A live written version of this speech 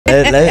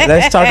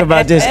let's talk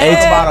about this.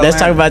 Let's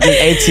talk about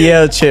this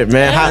ATL trip,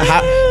 man.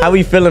 How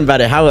we feeling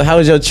about it? How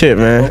was your trip,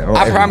 man?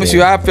 I promise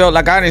you, I felt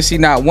like I didn't see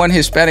not one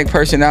Hispanic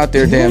person out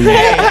there, damn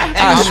man.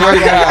 I swear to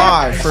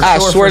God. I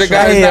swear to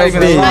God, it's not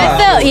even a lie. I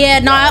felt, yeah,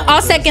 no,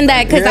 I'll second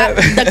that because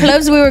the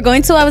clubs we were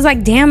going to, I was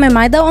like, damn, am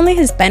I the only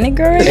Hispanic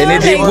girl?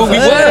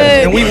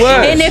 And we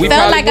was. And it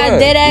felt like I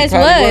dead ass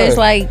was.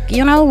 Like,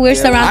 you know, we're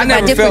surrounded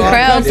by different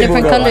crowds,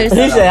 different colors.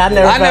 He said,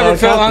 I never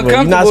felt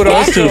uncomfortable. You're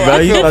not supposed to, bro.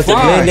 You're supposed to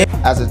blend in.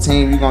 As a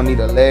team, you're gonna need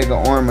a leg,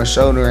 an arm, a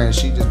shoulder, and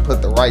she just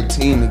put the right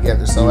team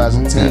together. So as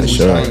a team, we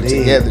train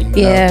together. You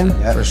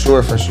know? For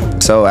sure.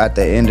 So at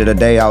the end of the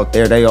day, out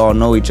there, they all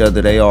know each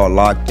other. They all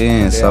locked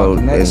in. So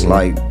it's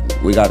like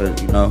we gotta,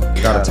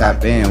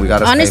 tap in. We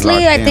gotta.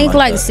 Honestly, I think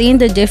like seeing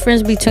the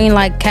difference between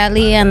like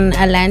Cali and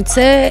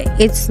Atlanta,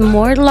 it's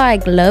more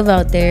like love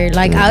out there.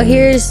 Like out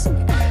here,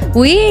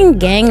 we ain't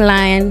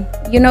gangland.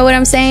 You know what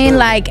I'm saying?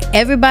 Like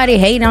everybody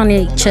hate on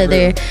each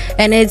other,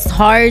 and it's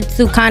hard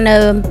to kind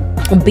of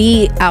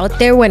be out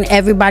there when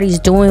everybody's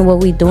doing what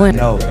we doing.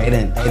 No, they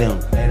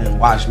didn't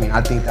watch me.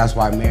 I think that's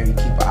why Mary keep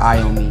an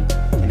eye on me,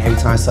 and every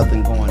time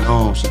something going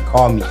on, she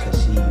call me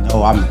because she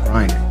know I'm a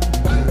grinder.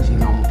 She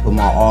know I'm gonna put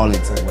my all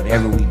into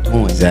whatever we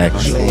doing.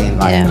 Exactly. You know what I'm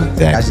saying? Like,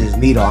 that's just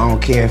me though. I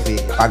don't care if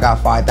I got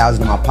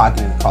 5,000 in my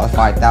pocket and it costs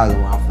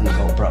 5,000 when I'm finna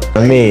go broke.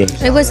 I mean,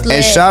 it was lit.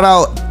 And shout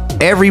out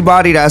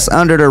everybody that's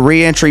under the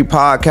Reentry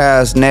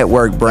Podcast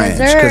Network branch,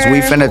 because we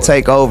finna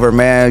take over,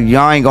 man.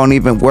 Y'all ain't gonna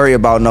even worry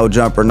about no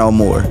jumper no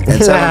more.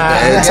 And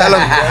tell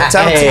them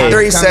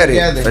T3 said it.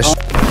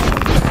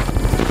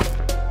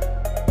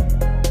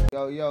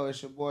 Yo,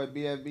 it's your boy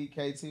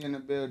BFBKT in the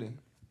building.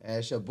 And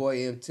it's your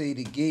boy MT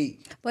the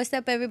Geek. What's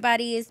up,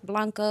 everybody? It's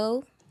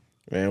Blanco.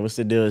 Man, what's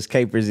the deal? It's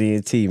Capers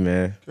ENT,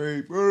 man.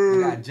 We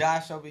got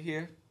Josh over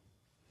here.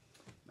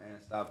 Man,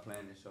 stop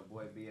playing. It's your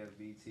boy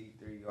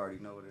BFBT3. You already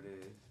know what it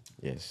is.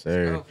 Yes,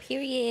 sir.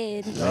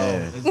 Period.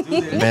 Man,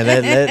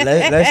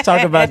 let's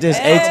talk about this.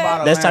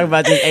 Let's talk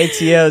about this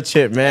ATL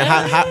trip, man.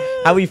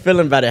 How we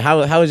feeling about it?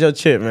 How was your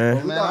trip,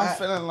 man? Man, I'm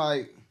feeling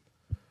like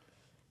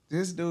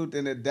this dude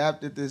then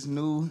adapted this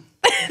new.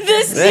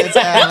 This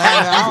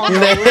I don't know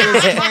where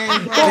this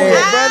came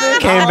from,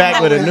 Came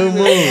back with a new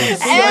move.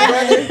 I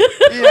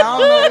don't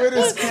know where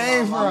this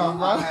came from,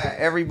 bro.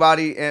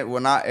 Everybody, well,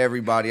 not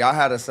everybody. I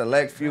had a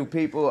select few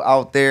people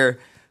out there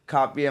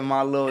copying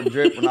my little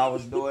drip when I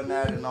was doing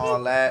that and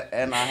all that,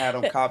 and I had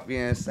them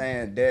copying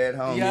saying dead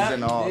homies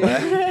and all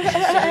that.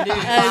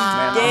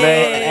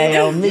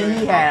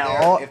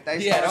 If they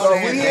start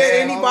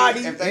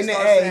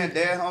saying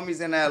dead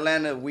homies in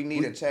Atlanta, we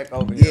need a check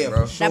over here,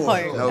 bro. That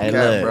part.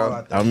 Okay,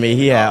 bro. I mean,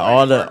 he had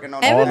all the.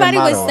 Everybody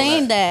was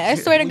saying that. I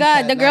swear to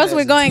God, the girls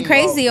were going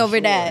crazy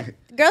over that.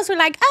 Girls were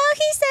like, "Oh,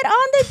 he said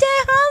on the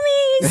dead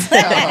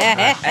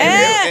homies,"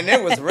 and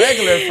it was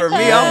regular for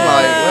me. I'm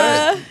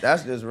like, what?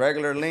 That's just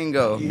regular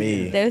lingo.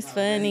 Me. That was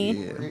funny.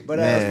 Yeah. But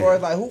as far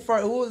as like, who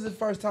was the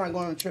first time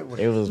going on a trip with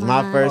It you? was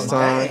my first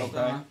time.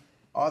 Okay.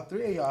 All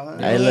three of y'all, huh?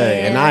 Hey, look,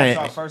 and I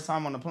Y'all ain't. first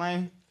time on the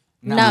plane?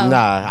 No.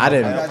 Nah, I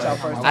didn't.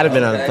 I'd have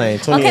been on the plane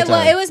 20 Okay, well,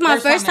 times. it was my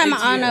first time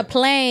on a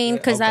plane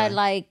because I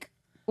like.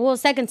 Well,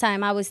 second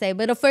time I would say,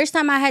 but the first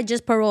time I had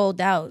just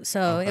paroled out,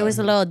 so it was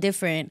a little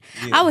different.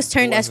 I was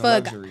turned as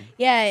fuck.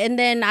 Yeah, and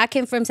then I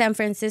came from San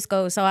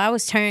Francisco, so I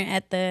was turned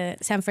at the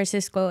San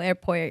Francisco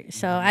airport.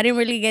 So I didn't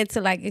really get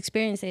to like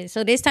experience it.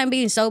 So this time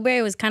being sober,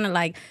 it was kind of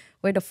like,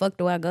 where the fuck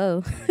do I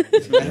go?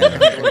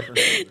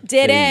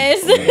 Dead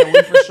ass. Yeah,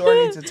 we for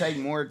sure need to take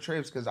more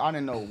trips because I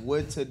didn't know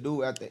what to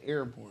do at the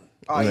airport.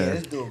 Oh yeah,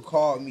 this dude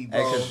called me, bro.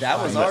 Hey, cause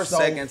that was our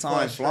second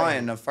time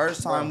flying. The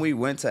first time we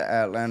went to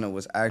Atlanta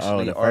was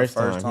actually our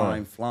first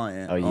time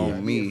flying.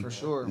 On me, yeah, for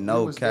sure.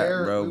 No cap,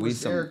 bro. We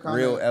some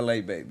real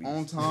LA babies.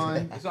 On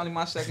time. It's only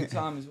my second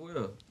time as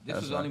well.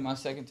 This was only my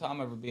second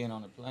time ever being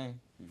on a plane.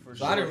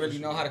 So I didn't really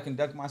know how to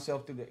conduct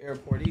myself through the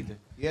airport either.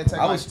 Yeah,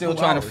 I was still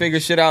trying to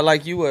figure shit out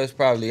like you was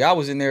probably. I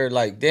was in there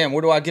like, damn,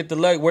 where do I get the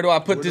leg? Where do I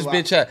put this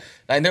bitch at?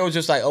 Like, they was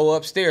just like, oh,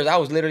 upstairs. I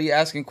was literally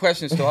asking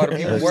questions to all the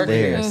people working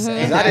there. Because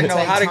I didn't know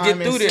how to get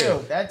through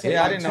there.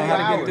 Yeah, I didn't know how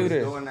to get through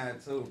there. Doing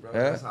that too, bro.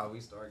 That's how we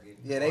started getting.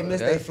 Yeah, they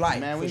missed their flight.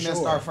 Man, we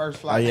missed our first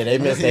Oh flight. yeah, they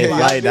missed their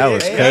flight. That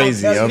was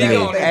crazy. I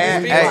mean,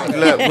 Hey,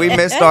 look, we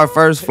missed our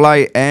first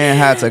flight and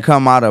had to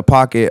come out of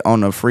pocket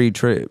on a free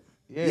trip.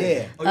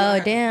 Yeah. Oh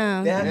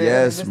damn.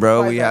 Yes,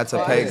 bro. We had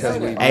to pay because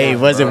we. hey,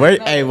 was it worth?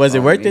 Hey, was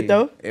it worth it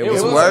though? It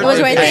was worth it. It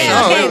was worth it.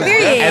 Okay,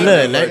 period.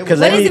 Hey, look, cause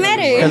What does it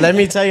matter? Cause let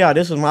me tell y'all,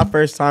 this was my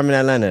first time in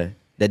Atlanta.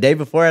 The day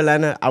before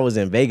Atlanta, I was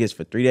in Vegas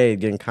for 3 days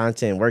getting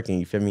content, working.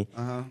 You feel me?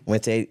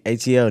 Went to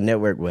ATL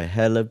Network with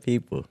hella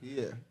people.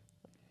 Yeah.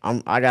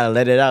 I gotta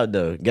let it out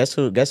though. Guess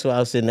who I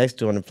was sitting next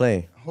to on the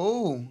plane?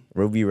 Who?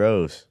 Ruby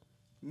Rose.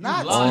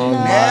 Not On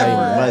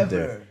my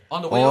mother.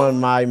 On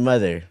my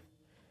mother.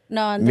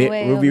 No, on the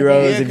way. Ruby over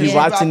Rose, there. if you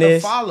watching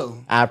this,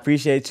 I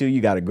appreciate you.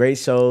 You got a great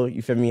soul.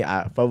 You feel me?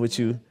 I fuck with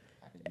you.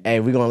 Hey,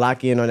 we gonna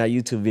lock in on that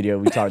YouTube video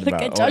we talked Look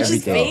about. at On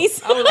Josh's everything.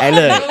 face. Hey,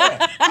 look.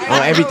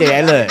 On everything.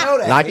 Hey,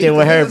 look. Locked in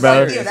with her,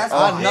 bro.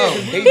 I know.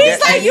 He's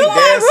like, you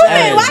my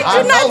roommate.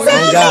 Why'd you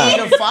not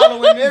tell me?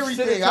 Following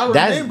everything. I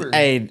That's remember.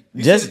 hey,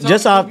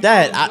 just off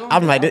that,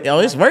 I'm like, oh,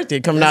 it's worth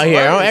it coming out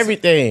here on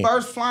everything.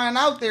 First flying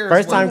out there.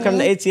 First time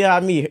coming to ATL, I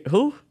meet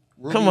who?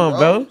 Ruby Come on,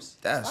 bro. Rose.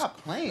 Stop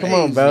playing. Come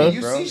on, bro.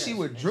 You see, she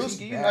with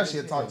Drewski. You know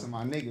she'll talk to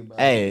my nigga, bro.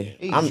 Hey,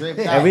 He I'm, dripped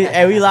hey,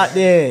 out. we locked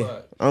in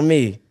on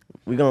me.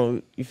 We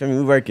gonna, you feel me?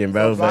 We working,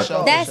 bro. But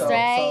That's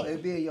right. So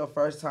it being your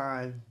first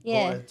time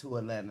Yeah. going to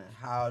Atlanta,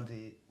 how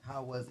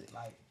was it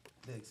like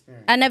the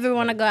experience? I never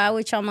want to go out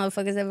with y'all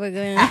motherfuckers ever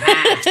again.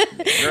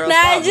 Girl, Nah,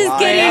 stop just lying.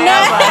 kidding. No.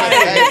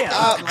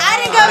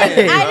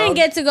 I didn't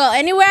get to go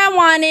anywhere I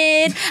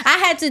wanted. I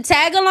had to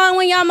tag along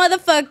with y'all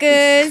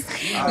motherfuckers.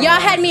 Y'all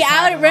had me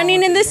out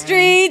running in the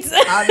streets.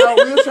 I know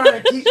we were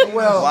trying to keep it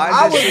well.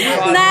 I was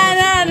Nah.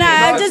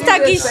 I'm just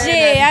talking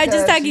shit. I'm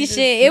just talking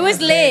shit. It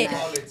was lit.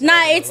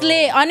 Nah, it's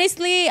lit.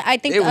 Honestly, I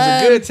think It was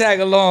a good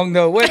tag along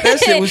though. What that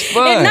shit was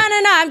fun. No.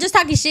 I'm just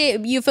talking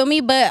shit. You feel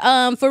me?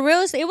 But for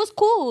real, it was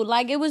cool.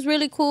 Like it was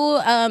really cool.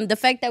 The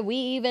fact that we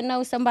even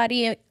know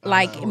somebody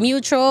like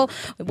mutual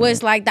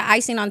was like the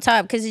icing on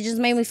top because it just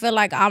made me feel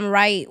like I'm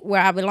right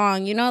where I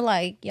belong. You know,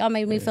 like y'all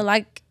made me feel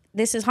like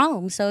this is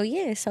home. So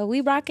yeah, so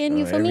we rocking.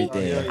 You feel me?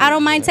 I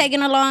don't mind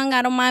tagging along.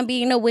 I don't mind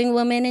being a wing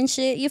woman and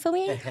shit. You feel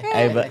me?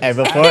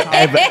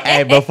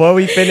 Before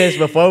we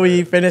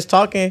finish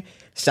talking.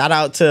 Shout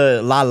out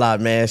to Lala,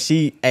 man.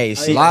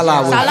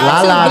 Lala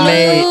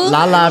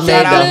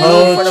made the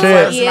whole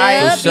trip.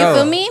 Yeah, you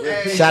feel me?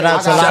 Shout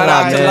out to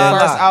Lala, man.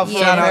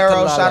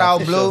 Shout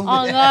out Blue. Oh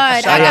God,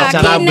 I Shout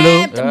got out Blue.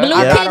 kidnapped.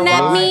 Blue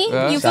kidnapped me.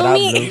 You feel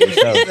me?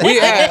 We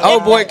had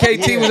old boy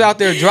KT was out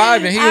there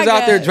driving. He was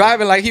out there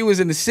driving like he was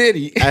in the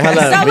city. So was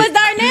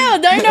Darnell.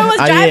 Darnell was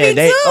driving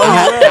too.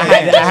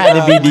 I had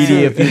to be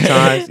DD a few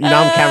times. You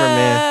know, I'm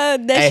cameraman.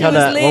 That shit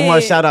was lit. One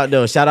more shout out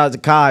though. Shout out to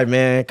Kai,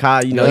 man.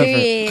 Kai, you know,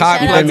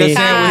 Kai plugged us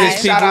in with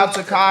his people. Shout out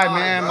to Kai,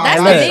 man. That's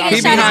the biggest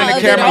He shout behind out the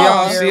of camera. it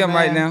all. Y'all see him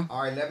right now.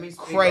 All right, let me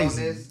speak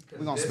Crazy. on this.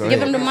 We gonna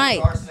Give him the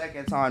mic. Our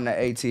second time to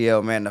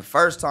ATL, man. The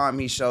first time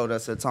he showed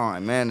us a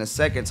time, man. The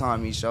second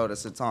time he showed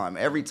us a time.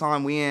 Every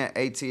time we in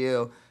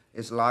ATL,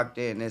 it's locked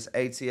in. This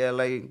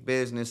ATLA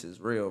business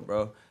is real,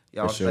 bro.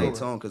 Y'all stay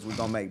tuned because we're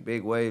going to make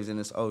big waves in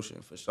this ocean.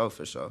 For sure.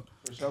 For sure.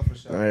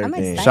 I'm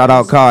excited. Shout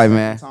out Kai,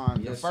 man.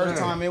 The first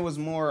time it was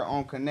more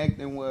on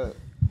connecting with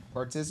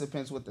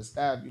participants with the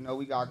staff. You know,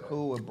 we got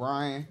cool with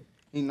Brian.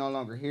 He no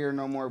longer here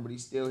no more, but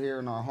he's still here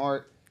in our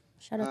heart.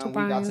 Shout out to We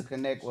got Brian. to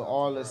connect with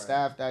all the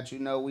staff that, you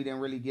know, we didn't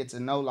really get to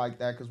know like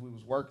that because we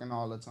was working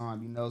all the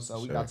time, you know.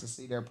 So we got to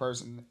see their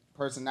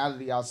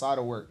personality outside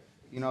of work,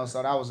 you know.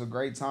 So that was a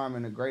great time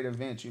and a great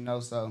event, you know.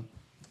 So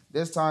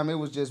this time it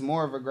was just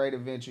more of a great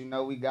event, you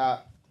know. We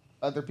got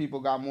other people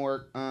got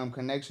more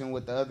connection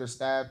with the other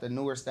staff, the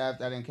newer staff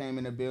that done came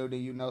in the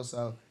building, you know.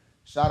 So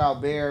shout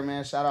out Bear,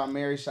 man. Shout out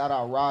Mary. Shout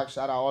out Rock.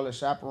 Shout out all the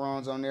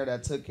chaperones on there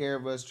that took care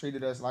of us,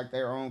 treated us like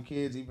their own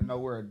kids, even though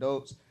we're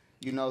adults.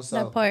 You know,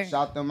 so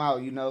shout them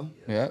out, you know.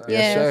 Yeah,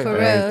 for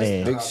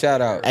real. Big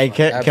shout out. Hey,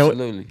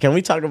 Absolutely. Can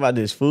we talk about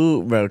this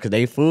food, bro? Because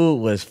they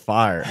food was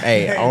fire.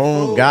 Hey,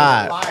 oh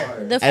God.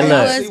 The food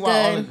was See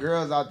why all the good.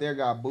 girls out there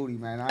got booty,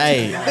 man.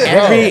 Hey,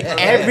 every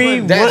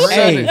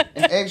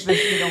extra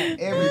shit on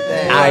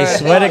everything. I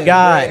swear to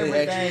God.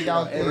 Everything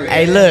out there.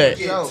 Hey, look.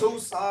 Two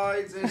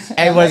sides and shit.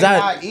 Hey, was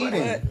I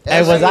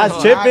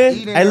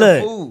tripping? Hey,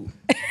 look.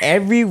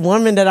 Every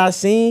woman that I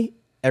seen,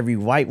 every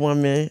white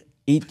woman,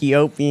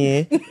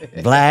 Ethiopian,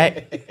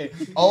 black,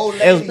 old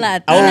ladies,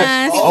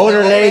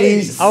 older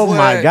ladies. Oh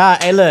my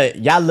God! Hey, look,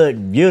 y'all look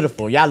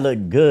beautiful. Y'all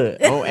look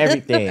good on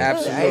everything.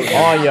 Absolutely,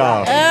 all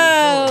y'all.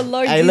 Oh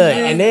Lord. Hey, look,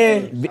 and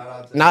then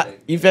not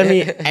you feel me?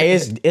 Hey,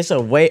 it's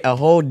a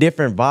whole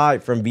different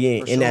vibe from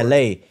being in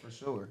LA. For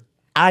sure.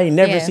 I ain't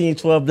never seen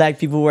 12 black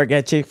people work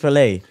at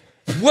Chick-fil-A.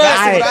 What?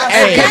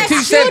 That's KT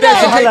true said though.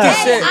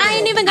 that. I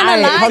ain't even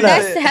gonna lie.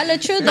 That's hella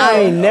true though. I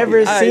ain't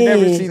never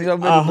seen so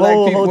many a whole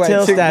black people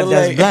hotel at staff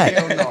that's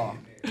Chick-fil-A. black.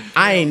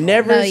 I ain't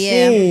never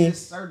seen.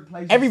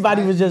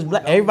 Everybody was just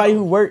black. Everybody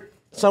who worked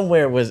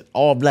somewhere was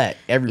all black.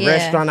 Every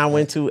restaurant I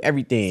went to,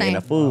 everything, and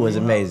the food was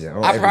amazing.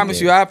 I promise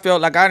you, I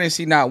felt like I didn't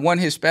see not one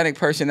Hispanic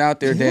person out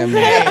there. Damn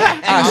near.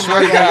 I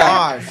swear to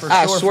God.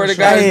 I swear to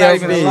God, it's not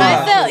even a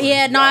lie. I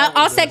felt,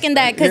 I'll second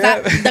that because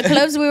the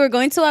clubs we were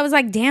going to, I was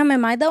like, damn,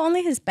 am I the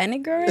only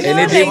Hispanic girl?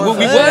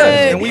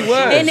 And we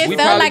was. And it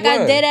felt like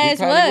I dead ass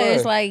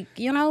was. Like,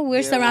 you know,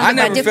 we're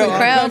surrounded by different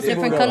crowds,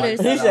 different colors.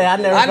 He said,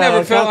 I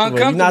never felt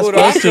uncomfortable. You're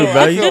not supposed to,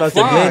 bro. You're supposed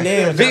to blend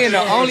in. Being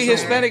the only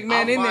Hispanic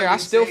man in there, I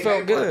still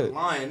felt good.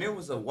 There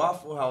was a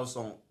Waffle House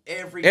on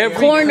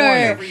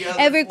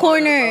Every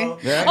corner.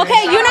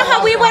 Okay, you know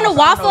how we went to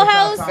Waffle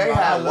House? They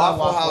had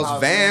Waffle House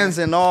vans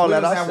and all We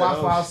that. was I at said,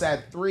 Waffle House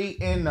at 3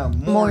 in the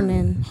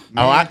morning.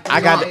 Oh, I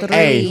got the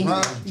hey.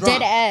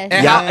 Dead ass.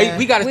 And how,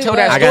 we got to tell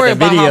that I got story the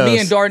about how me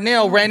videos. and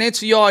Darnell ran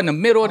into y'all in the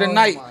middle of the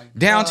night,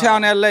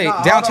 downtown LA,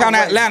 No, downtown hold on, wait.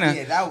 Atlanta.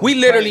 Yeah, that was we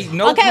literally crazy.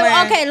 no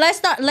plan. Okay,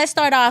 let's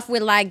start off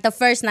with like the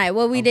first night.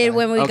 What we did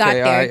when we got Okay,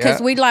 there, alright, because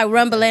yeah. we like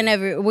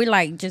rumbling we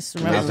like just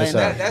rumbling. what's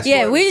up.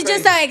 Yeah, we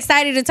just so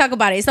excited to talk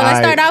about it. So let's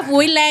Alright. start off.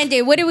 We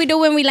landed. What did we do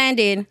when we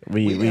landed?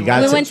 We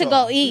got We to, went to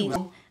go eat.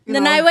 You The know,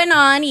 night went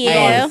on. I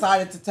Yeah.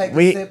 decided to take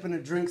We- a sip and a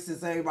drink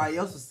since everybody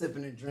else was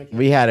sipping and drinking.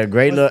 we had a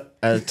great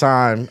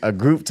time, a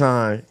group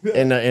time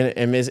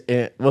in Miss.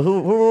 Well,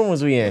 who room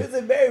was we in?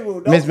 in Berry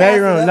Room. Miss Berry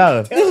Room,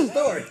 no. Tell the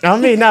story. I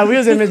mean, no, we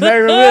was in Miss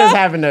Berry Room. We was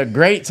having a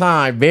great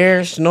time.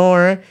 Bear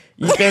snoring.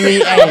 You feel me?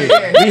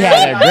 Hey, we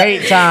had a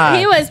great time.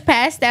 He was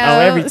passed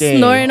out, everything.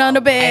 snoring on the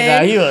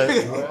bed. He was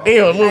moving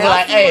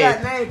like, Where that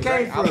hey, name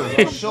came from.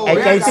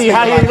 hey, can't see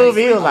how he was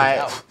moving. He was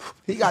like,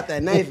 He got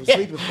that name from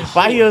sleeping for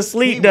why sure. he was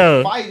asleep He though?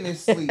 was fighting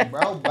his sleep,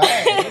 bro.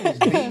 Bad. It was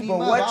beating him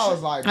up. I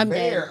was like, I'm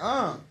bear,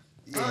 Oh,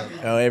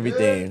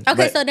 everything. Okay,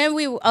 But- so then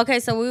we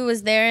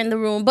was there in the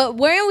room, but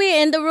weren't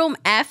we in the room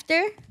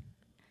after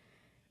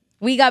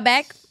we got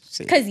back?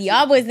 Because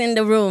y'all was in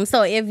the room.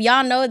 So if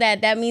y'all know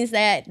that, that means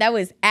that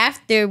was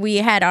after we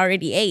had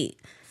already ate.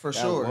 for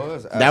sure.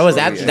 that was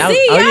after. That was,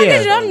 See, oh y'all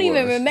yeah. don't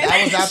even remember.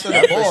 That was after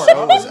the bar.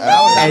 That was Hey,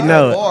 after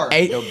no.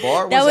 the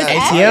bar. That was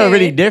after. ATL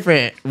really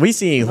different. We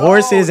seen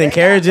horses and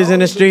carriages in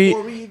the street.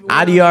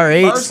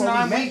 IDR8s. First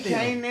night we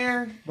came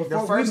there, the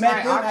Before we first met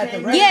night them I at the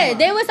came restaurant. Yeah,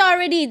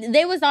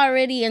 they was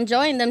already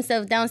enjoying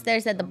themselves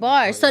downstairs at the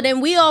bar. So then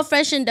we all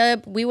freshened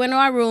up. We went to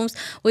our rooms.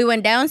 We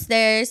went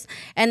downstairs,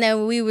 and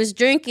then we was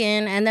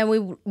drinking. And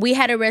then we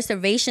had a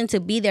reservation to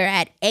be there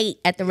at 8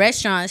 at the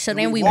restaurant. So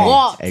then we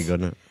walked. Hey, go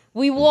now.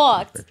 We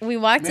walked to Mary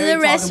the talking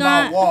about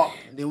restaurant. walk,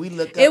 then we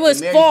looked up It was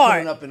and Mary far.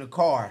 pulling up in the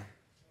car.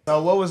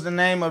 So what was the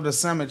name of the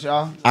summit,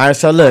 y'all? All right,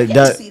 so look,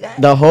 see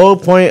that. the whole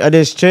point of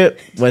this trip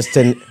was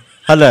to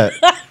hold up.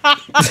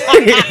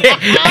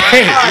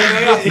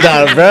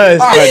 Nah, bro,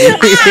 it's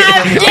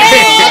funny.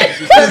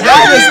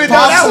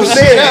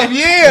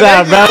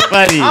 Nah, bro,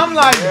 funny. I'm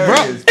like, bro.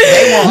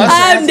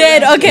 I'm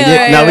dead. Okay, all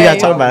right. No, we gotta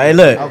talk about it. Hey,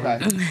 look.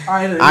 Okay.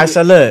 All right,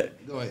 so look,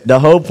 the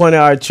whole point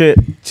of our trip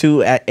to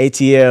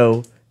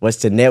ATL was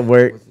to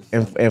network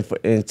and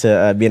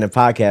to be in a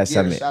podcast Yeah,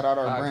 summit. shout out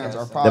our brands,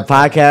 our The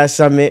podcast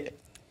summit,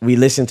 we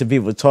listened to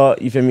people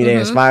talk. You feel me? They Mm-hmm.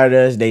 inspired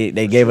us. They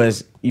gave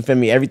us, you feel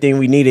me, everything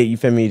we needed. You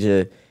feel me,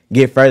 to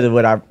get further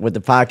with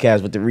the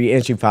podcast, with the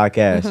Reentry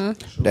podcast.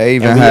 Mm-hmm. They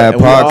even And had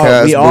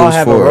podcast we all booths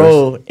have a for us.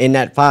 role in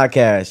that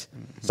podcast.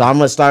 So I'm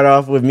gonna start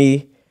off with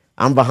me.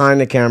 I'm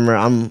behind the camera.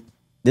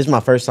 This is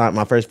my first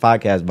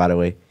podcast, by the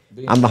way.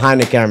 I'm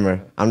behind the camera.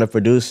 I'm the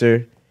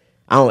producer.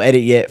 I don't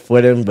edit yet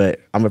for them,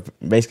 but I'm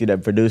basically the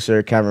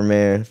producer,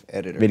 cameraman,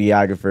 Editor.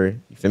 videographer.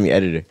 You feel me,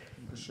 editor.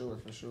 For sure.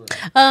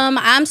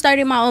 I'm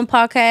starting my own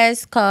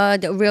podcast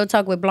called Real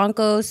Talk with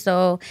Blanco.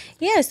 So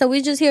yeah, so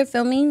we just here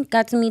filming.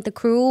 Got to meet the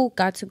crew.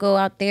 Got to go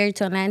out there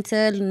to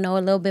Atlanta, know a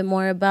little bit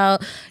more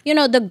about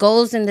the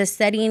goals and the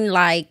setting,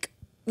 like.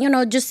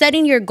 Just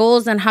setting your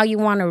goals and how you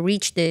want to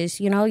reach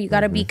this. You got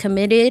to be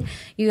committed.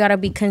 You got to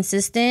be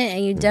consistent,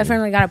 and you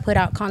definitely got to put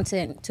out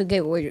content to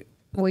get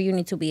where you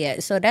need to be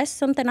at. So that's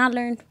something I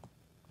learned.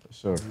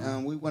 Sure.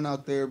 We went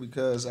out there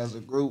because as a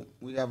group,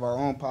 we have our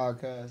own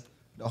podcast,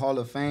 the Hall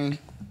of Fame.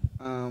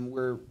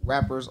 We're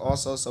rappers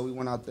also, so we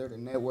went out there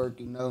to network,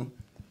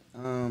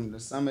 The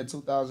Summit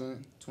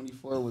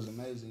 2024 was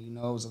amazing,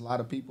 It was a lot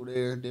of people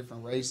there,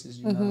 different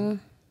races,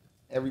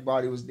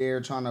 Everybody was there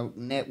trying to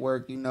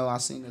network, I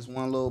seen this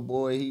one little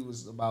boy, he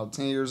was about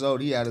 10 years old.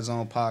 He had his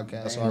own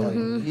podcast already.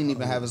 He didn't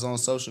even have his own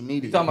social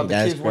media. You talking about the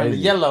That's kids wearing the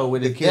crazy. yellow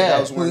with The his kid that dad.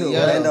 was wearing the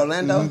yellow.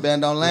 Lando?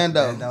 Bando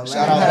Lando.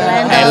 Shout out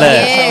Orlando,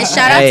 look. yeah,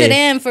 shout out to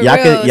them for y'all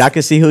real. Y'all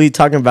can see who he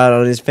talking about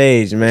on his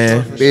page,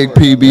 man. Big On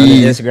his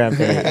PB. Instagram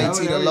page. AT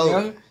the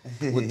low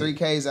with 3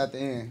 Ks at the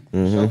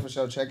end. For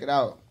sure. Check it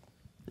out.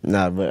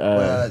 Nah,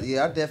 but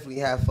Yeah, I definitely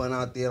have fun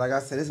out there. Like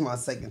I said, this is my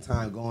second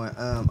time going.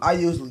 I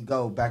usually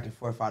go back and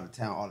forth out of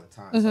town all the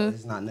time, so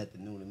it's not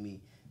nothing new to me.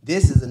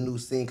 This is a new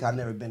scene 'cause I've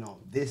never been on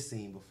this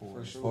scene before.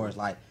 As far as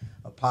like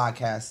a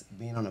podcast,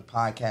 being on a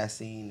podcast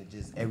scene, and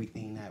just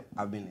everything that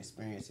I've been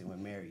experiencing with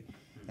Mary.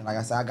 And like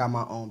I said, I got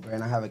my own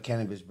brand. I have a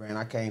cannabis brand.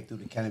 I came through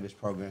the cannabis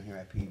program here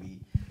at PB.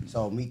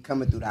 So me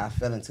coming through that, I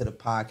fell into the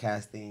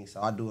podcast thing.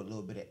 So I do a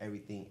little bit of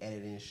everything,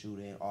 editing,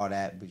 shooting, all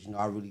that. But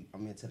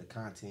I'm into the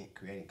content,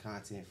 creating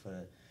content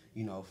for,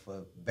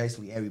 for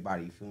basically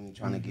everybody. You feel me?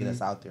 Trying to get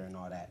us out there and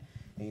all that.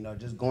 And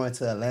just going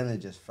to Atlanta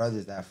just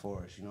furthers that for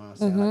us. You know what I'm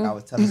saying? Like I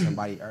was telling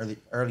somebody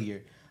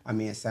earlier. I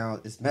mean,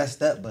 it's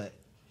messed up, but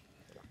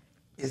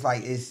it's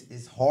like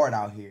it's hard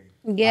out here.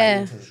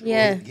 Yeah, Like,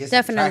 yeah, get some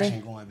definitely.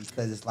 traction going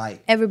because it's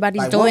like Everybody's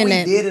like doing what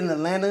it. we did in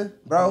Atlanta,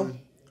 bro.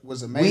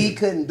 Was amazing. We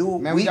couldn't do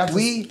Man, we got to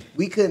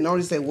we couldn't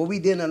only say what we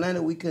did in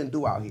Atlanta we couldn't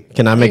do out here.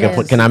 can I make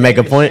Yes. Can I make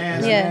a point?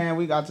 And, Yeah. man,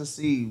 we got to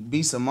see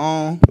B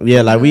Simone.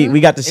 Yeah, like we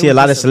got to see a was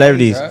lot of just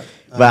celebrities. amazing.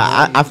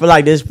 But I feel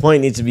like this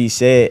point needs to be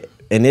said,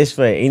 and this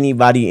for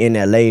anybody in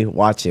LA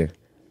watching.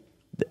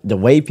 The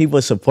way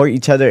people support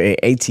each other in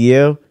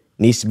ATL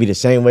needs to be the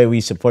same way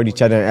we support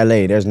each other in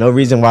LA. There's no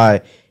reason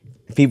why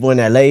people in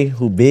LA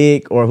who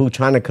big or who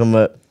trying to come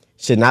up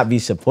should not be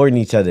supporting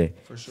each other.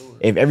 For sure.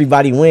 If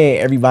everybody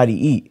win, everybody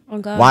eat. Oh,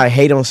 why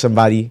hate on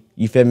somebody?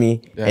 You feel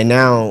me? Yeah. And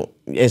now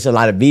it's a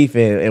lot of beef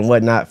and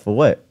whatnot for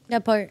what?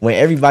 That part. When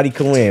everybody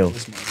can win.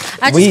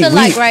 I just feel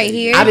like right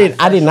here.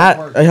 I did not.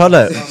 Hold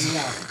up.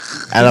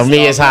 And on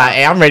me, it's hot.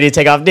 Hey, I'm ready to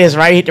take off this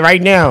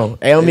right now.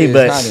 Hey, on me,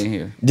 but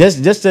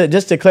just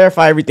to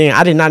clarify everything,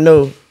 I did not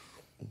know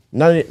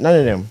none of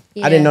them.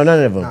 Yeah. I didn't know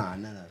none of them. None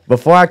of them.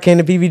 Before I came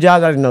to PV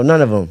Jobs, I didn't know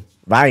none of them.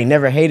 But I ain't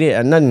never hated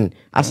or nothing.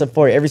 I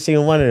support every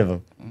single one of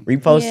them.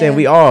 Reposting,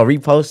 we all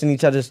reposting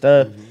each other's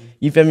stuff.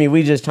 You feel me?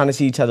 We just trying to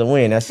see each other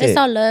win. That's it. It's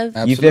all love.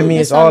 Absolutely. You feel me?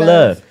 It's all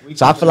love.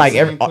 So I feel like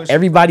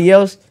everybody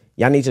else,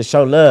 y'all need to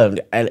show love.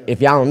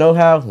 If y'all don't know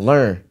how,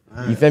 learn.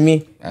 You feel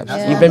me?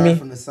 Absolutely. You feel me?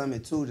 From the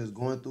summit too, just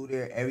going through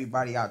there,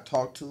 everybody I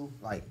talked to,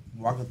 like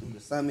walking through the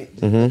summit,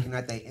 just looking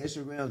at their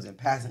Instagrams and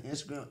passing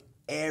Instagram,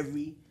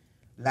 every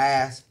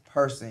last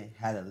person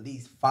had at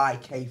least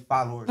 5K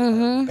followers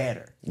or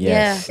better.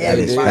 Yes. Yeah,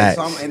 everybody.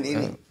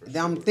 So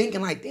I'm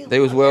thinking like, damn, they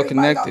was well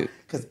connected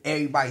because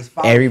everybody's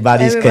following.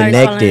 Everybody's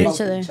connected.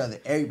 Each other.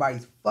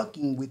 Everybody's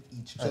fucking with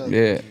each other.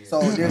 Yeah.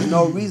 So there's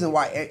no reason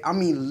why. I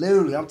mean,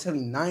 literally, I'm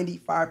telling you,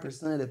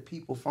 95% of the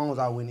people phones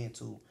I went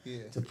into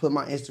to put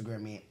my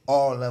Instagram in,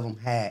 all of them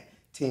had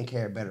 10K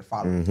or better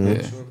followers.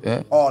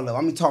 Yeah. All of them.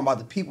 I'm talking about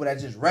the people that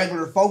just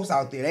regular folks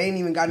out there. They ain't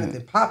even got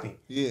anything popping.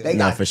 Yeah. They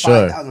got for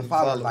sure. 5,000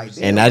 followers like this.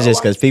 And that's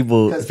just because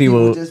people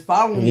just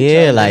following each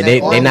other. Like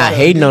they not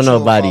hating on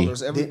nobody.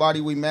 Followers. Everybody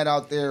we met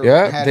out there.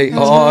 They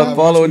all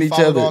following each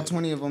other. All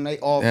 20 of them, they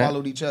all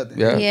followed each other.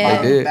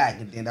 Yeah. They did. Back,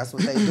 and then that's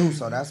what they do.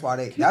 So that's why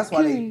they. I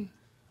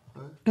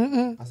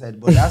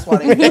said, but that's why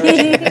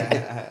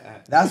they.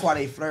 That's why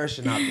they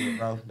flourishing out there,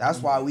 bro. That's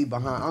why we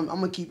behind. I'm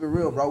gonna keep it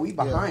real, bro. We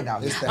behind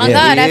out there. Oh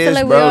God, I feel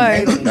like we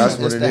are. That's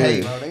what it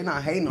is. Bro. They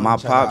not hating on my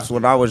pops,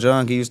 when I was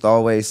young, he used to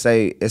always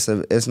say,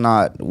 "It's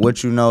not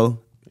what you know,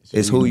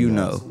 it's who you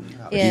know."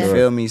 Yeah. You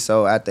feel me?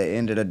 So at the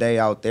end of the day,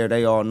 out there,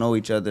 they all know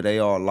each other. They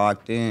all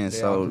locked in.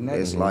 So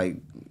it's like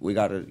we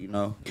gotta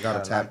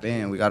tap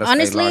in. We gotta.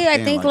 Honestly,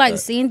 I think like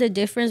seeing the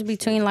difference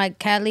between like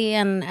Cali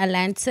and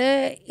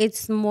Atlanta,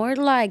 it's more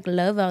like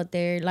love out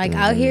there. Like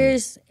out here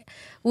is.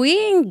 We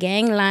ain't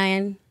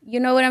gangland, you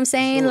know what I'm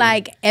saying? Sure.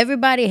 Like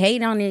everybody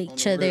hate on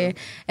each other,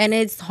 and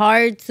it's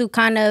hard to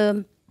kind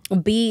of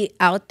be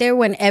out there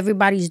when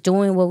everybody's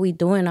doing what we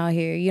doing out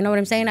here. You know what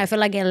I'm saying? I feel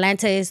like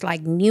Atlanta is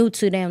like new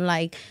to them.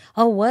 Like,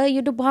 oh, what,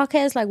 you do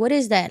podcast? Like, what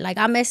is that? Like,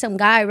 I met some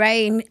guy,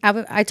 right? And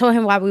I told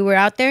him while we were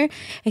out there, and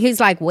he's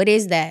like, what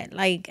is that?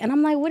 Like, and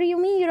I'm like, what do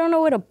you mean you don't know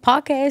what a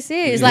podcast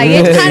is? Like,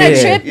 it kind of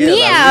tripped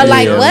me out.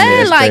 Like,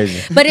 what? Like,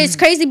 crazy. But it's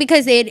crazy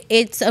because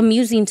it's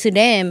amusing to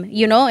them,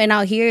 you know? And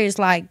out here it's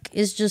like,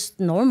 it's just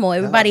normal.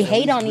 Everybody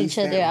hate on each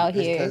other out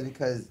here.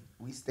 Because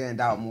we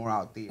stand out more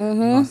out there. You know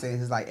what I'm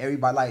saying? It's like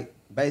everybody, like,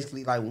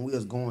 basically like when we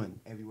was going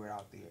everywhere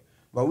out there.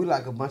 But we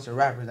like a bunch of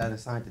rappers that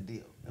signed the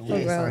deal. And we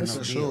ain't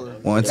signed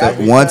no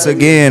deal. Once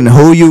again,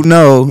 who you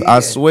know, I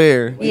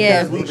swear.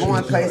 Because we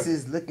going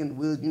places looking,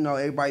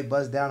 everybody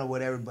buzz down or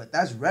whatever, but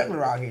that's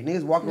regular out here.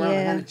 Niggas walking around with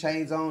 100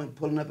 chains on and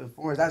pulling up in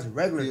foreigns. That's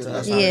regular to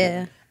us out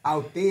here.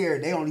 Out there,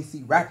 they only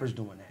see rappers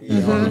doing that.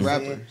 You know what I'm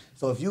saying?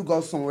 So if you go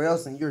somewhere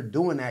else and you're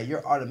doing that,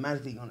 you're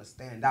automatically gonna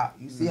stand out.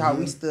 You see how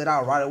we stood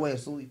out right away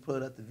as soon as we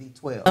put up the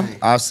V12.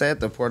 I said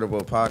the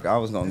portable podcast. I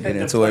was gonna get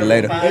into it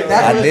later.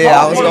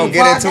 I was gonna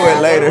get into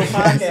it later.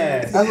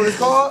 That's what it's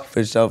called?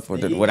 For sure.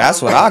 Well,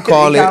 that's what I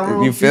call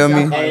it. You feel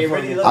me?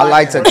 I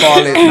like to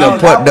call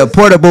it the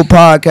portable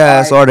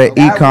podcast or the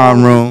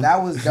econ room.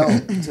 That was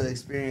dope to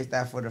experience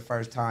that for the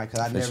first time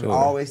because I never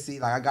always see,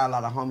 like I got a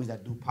lot of homies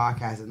that do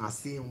podcasts and I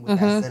see them with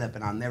that setup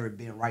and I've never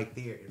been right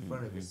there in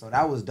front of it. So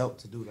that was dope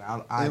to do that.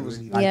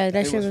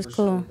 That shit was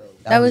cool.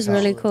 That was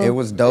really cool. It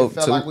was dope too.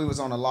 It felt like we was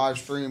on a live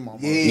stream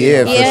almost.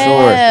 Yeah, for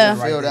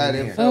sure. You feel that?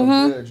 It felt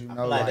good, you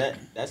know. Like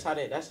that's how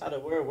the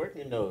world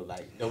working though.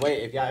 Like the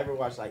way if y'all ever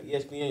watch like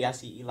ESPN, y'all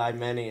see Eli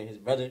Manning and his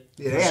brother.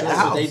 Yeah,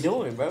 that's what they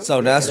doing, bro.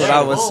 So that's what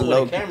I was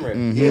slow.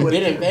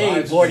 Getting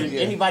paid more than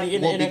anybody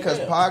in the NFL. Because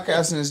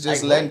podcasting is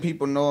just letting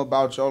people know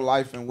about your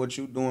life and what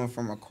you doing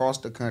from across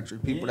the country.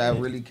 People that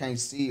really can't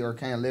see or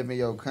can't live in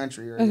your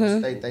country or your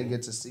state, they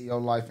get to see your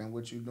life and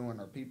what you doing.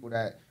 Or people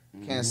that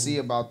can't see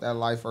about that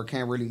life or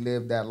can't really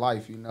live that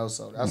life, you know.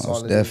 So that's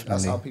all it is.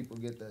 That's how people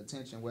get the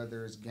attention,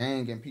 whether it's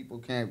gang and people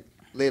can't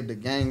live the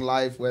gang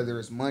life, whether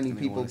it's money,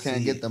 people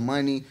can't get the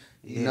money.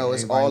 You know,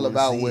 it's all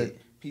about what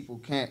people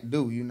can't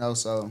do, you know.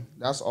 So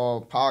that's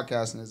all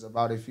podcasting is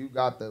about. If you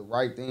got the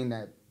right thing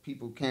that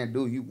people can't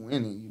do, you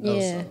winning, you know.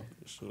 So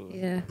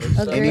Yeah,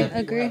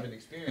 Agree.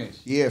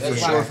 Yeah, for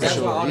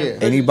sure. Yeah.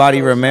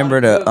 Anybody remember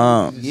the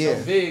so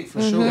big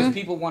for sure. Because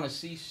people want to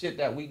see shit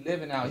that we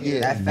living out here.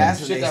 Yeah, that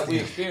fascinates shit that we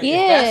experience.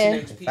 Yeah.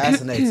 It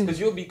fascinates people. Because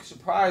you'll be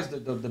surprised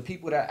the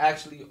people that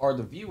actually are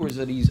the viewers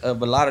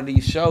of a lot of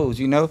these shows.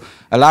 You know,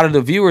 a lot of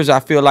the viewers I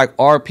feel like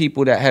are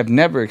people that have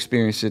never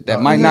experienced it,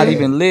 that might not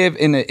even live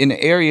in an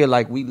area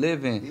like we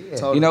live in.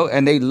 Yeah. You know,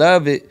 and they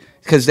love it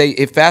because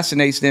it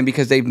fascinates them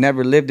because they've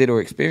never lived it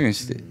or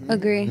experienced it.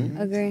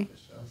 Agree.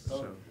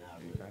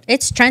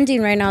 It's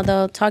trending right now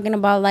though, talking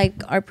about like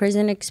our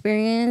prison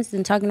experience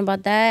and talking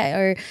about that,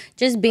 or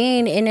just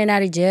being in and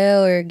out of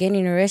jail or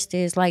getting arrested.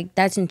 It's like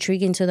that's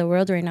intriguing to the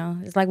world right now.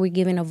 It's like we're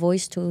giving a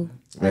voice to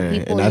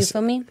people. You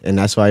feel me? And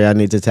that's why y'all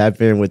need to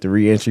tap in with the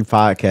Reentry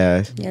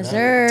podcast. Yes,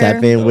 sir.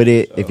 Tap in with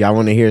it if y'all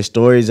want to hear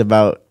stories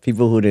about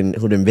people who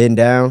done been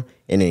down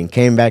and then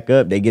came back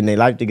up. They getting their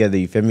life together.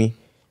 You feel me?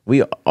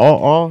 We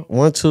all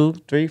 1, 2,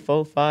 3,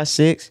 4, 5,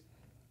 6.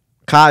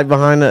 Kai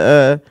behind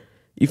the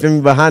you feel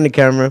me, behind the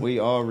camera. We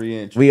all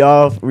reentry. We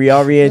all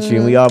reentry,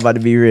 and we all about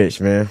to be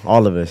rich, man.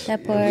 All of us.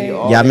 That part.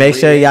 Y'all make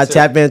sure y'all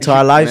tap into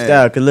our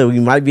lifestyle, cause look,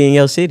 we might be in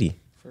your city.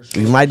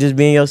 We might just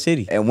be in your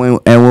city. And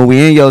when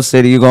we in your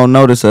city, you gonna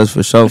notice us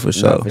for sure. For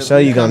sure,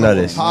 you gonna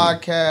notice.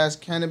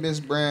 Podcast,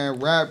 cannabis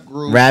brand, rap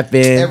group,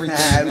 rapping,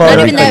 everything. Not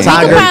even that.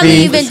 We could probably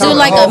even do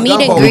like a meet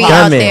and greet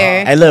out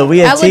there. Hey, look,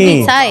 we a That would be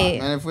team. tight.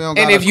 Man,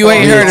 And if you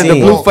ain't heard of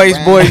the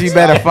Blueface Boys, you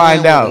better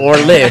find out. Or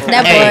live.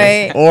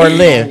 That boy. Or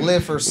live.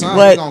 Live for something,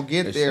 But- we gonna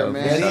get there,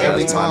 man.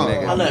 Every time.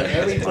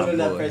 Every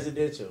pulling up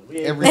presidential.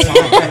 Every time.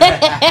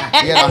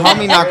 Yeah, the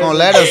homie not gonna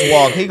let us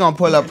walk. He gonna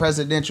pull up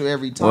presidential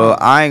every time. Well,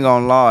 I ain't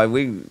gonna lie.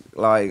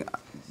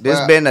 This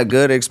been a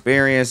good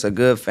experience, a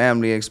good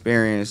family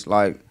experience.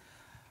 Like,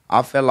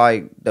 I feel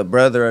like the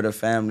brother of the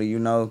family, you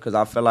know, because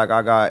I feel like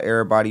I got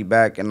everybody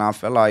back, and I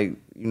feel like,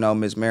 you know,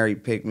 Miss Mary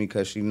picked me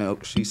because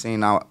she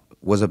seen I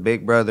was a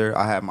big brother.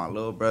 I had my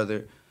little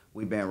brother.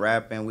 We've been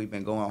rapping. We've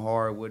been going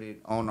hard with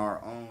it on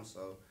our own.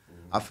 So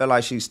I feel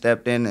like she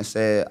stepped in and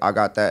said, I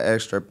got that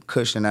extra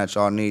cushion that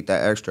y'all need,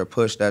 that extra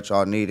push that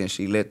y'all need, and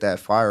she lit that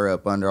fire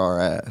up under our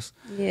ass.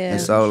 Yeah.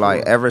 And so,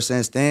 like, ever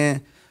since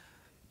then,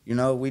 you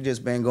know, we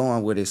just been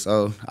going with it.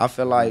 So I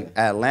feel like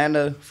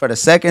Atlanta, for the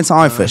second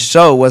time for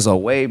sure, was a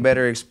way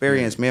better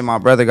experience. Me and my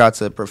brother got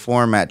to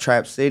perform at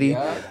Trap City.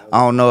 I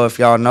don't know if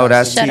y'all know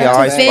that's Shout T.I.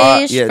 out to spot.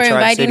 Fish Yeah, for Trap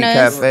inviting City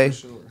us.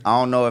 Cafe. I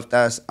don't know if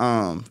that's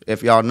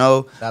if y'all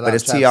know, Shout but out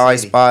it's Trap T.I.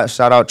 City. spot.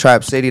 Shout out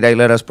Trap City. They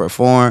let us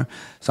perform.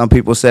 Some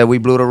people said we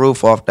blew the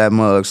roof off that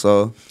mug.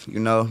 So, you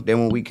know, then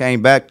when we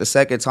came back the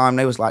second time,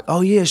 they was like, oh,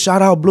 yeah,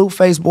 shout out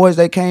Blueface Boys.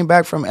 They came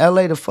back from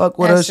L.A. to fuck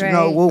with That's us. You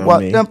know, right. we'll I walk.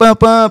 mean- Dun, bun,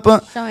 bun,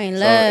 bun. Showing So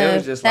love. it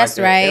was just That's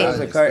like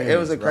right. It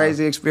was a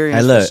crazy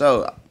experience Hey, look. for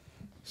sure.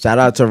 Shout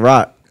out to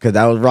Rock, cause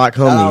that was Rock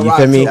Shout out homie. You Rock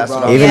feel me? too, That's bro.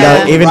 what I'm Even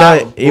saying. though, even Rock.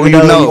 though, Who even you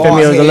though know? you feel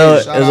me, it was a little,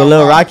 Shout it was a out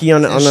little Rock. rocky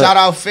on the, And shout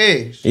out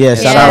Fish. Yeah,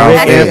 shout Yeah. out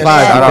Rick Yeah. and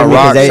Five. Shout out You feel me?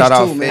 Rock. 'Cause they- Shout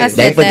out They Fish.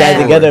 They put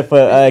that together for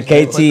Put that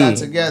KT.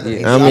 together.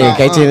 I Shout mean, out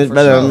KT and his for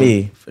brother sure. and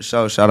me. For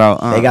sure. Shout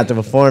out. They got to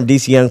perform.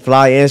 DC Young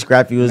Fly and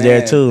Scrappy was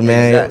there too,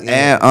 man. Exactly.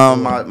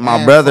 And my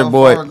And brother from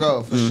boy.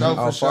 Fargo, for sure, Oh,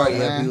 for sure, Fargo,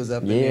 man. he was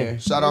up in Yeah. there.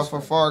 Shout out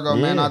for Fargo,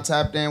 man. Yeah. I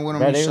tapped in with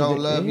him. Bro, He they showed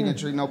was- love. He yeah. didn't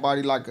treat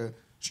nobody like a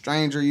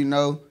stranger, you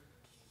know.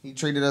 He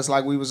treated us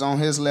like we was on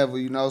his level,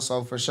 you know.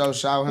 So for sure,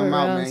 shout him For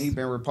out, reals. man. He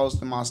been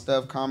reposting my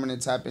stuff, commenting,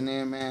 tapping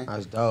in, man.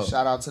 That's dope.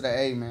 Shout out to the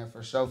A, man,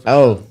 for sure. For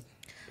Oh, sure.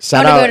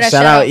 shout Wanna go out, to that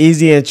shout out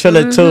Easy and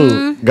Trilla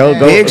too. Go,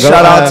 Big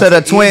shout out to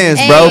the twins,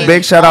 bro. Hey.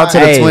 Big shout out to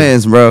the Hey.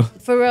 twins, bro.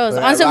 For real.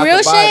 But On some rock real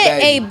the shit, vibe,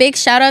 baby. a big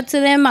shout out to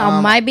them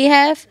on my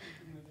behalf.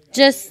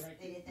 Just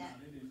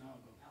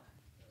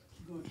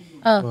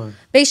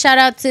big shout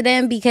out to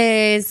them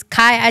because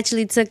Kai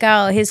actually took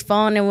out his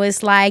phone and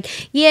was like,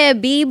 yeah,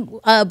 B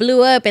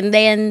blew up. And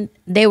then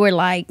they were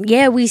like,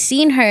 yeah, we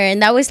seen her.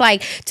 And that was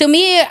like, to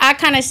me, I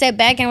kind of stepped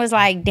back and was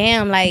like,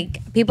 damn,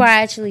 like people are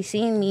actually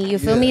seeing me. You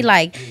feel me?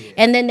 Like,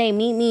 and then they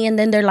meet me and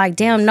then they're like,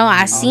 damn, no,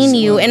 I seen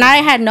you. And I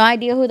had no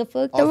idea who the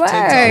fuck they Off were.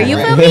 TikTok. You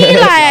feel me?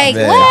 Like,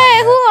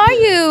 what? Who are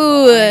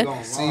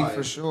you? See,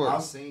 for sure. I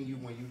seen you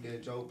when you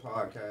did Joe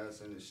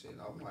podcast and the shit.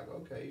 I'm like,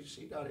 okay,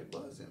 she got it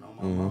buzzing. On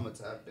my mama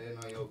tapped in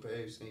on your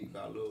page, seen you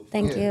got little.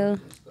 Thank photos you.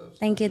 and stuff.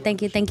 Thank you,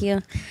 thank you, thank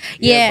you.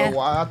 Yeah, Yeah. but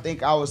why I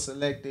think I was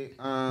selected,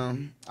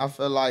 I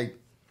feel like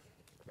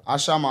I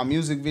shot my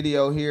music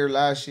video here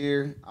last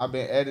year. I've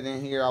been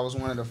editing here. I was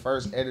one of the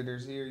first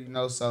editors here, you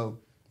know, so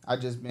I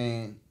just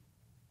been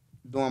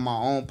doing my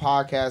own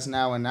podcast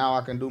now, and now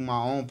I can do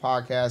my own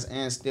podcast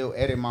and still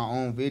edit my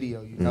own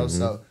video, you know,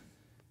 so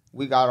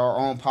we got our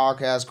own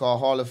podcast called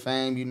Hall of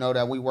Fame, you know,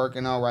 that we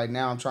working on right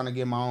now. I'm trying to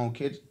get my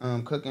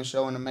own cooking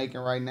show in the making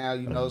right now,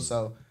 you know,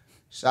 so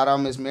shout out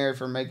Miss Mary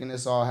for making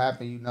this all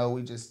happen, you know,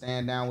 we just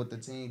stand down with the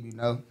team, you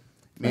know.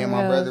 Me and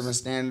my brother been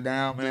standing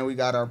down, man. We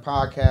got our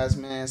podcast,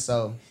 man.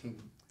 So,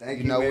 Thank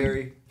you you, know,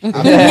 Mary.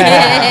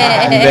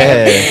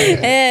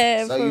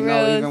 Yeah, So, for you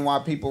know, real. even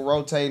while people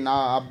rotate,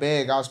 I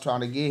beg. I was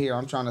trying to get here.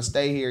 I'm trying to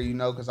stay here, you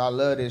know, because I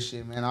love this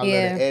shit, man. I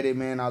Yeah. love the edit,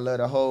 man. I love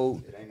the whole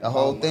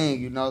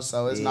thing, you know.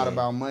 So it's not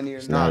about money or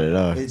Not not. at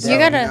all. It's You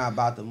definitely gotta- not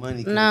about the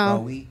money. No.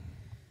 Bro,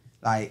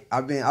 like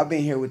I've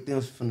been here with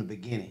them from the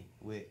beginning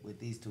with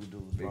these two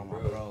dudes, bro, my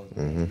bros.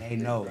 Man. They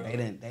know they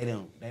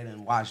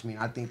didn't watch me.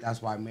 And I think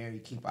that's why Mary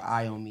keep an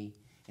eye on me.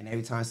 And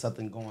every time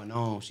something going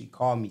on, she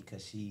call me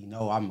because she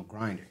know I'm a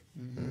grinder.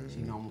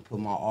 She know I'm gonna put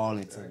my all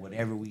into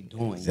whatever we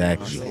doing.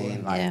 Exactly. You know what I'm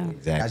saying?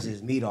 Like, that's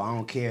just me though. I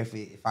don't care if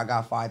I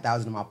got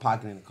 5,000 in my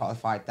pocket and it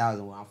costs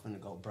 5,000, well, I'm finna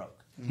go broke.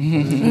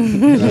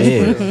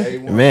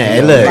 Man,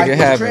 hey,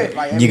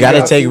 look, you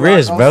gotta take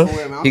risks, bro.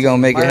 He gonna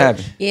make it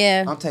happen.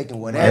 Yeah, I'm taking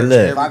whatever.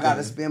 If I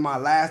gotta spend my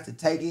last to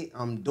take it,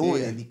 I'm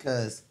doing it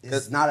because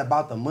it's not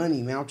about the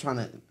money, man. I'm trying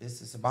to.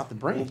 It's about the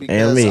brand.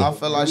 Because I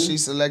feel like she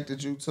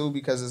selected you too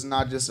because it's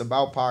not just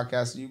about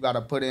podcasting. You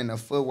gotta put in the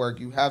footwork.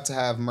 You have to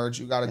have merch.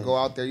 You gotta go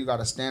out there. You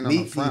gotta stand on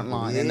the front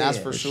line, and that's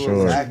for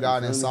sure what you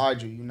got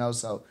inside you. You know,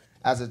 so.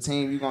 As a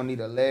team, you're going to need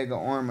a leg, an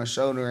arm, a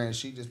shoulder, and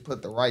she just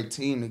put the right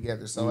team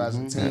together. So as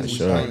a team, we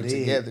playing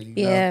together, you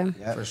know?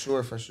 For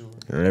sure.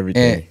 And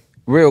everything. And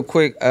real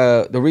quick,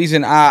 the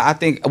reason I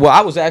think, well,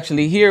 I was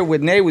actually here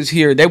when they was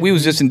here. We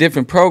was just in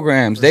different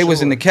programs. They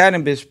was in the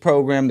cannabis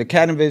program, the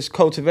cannabis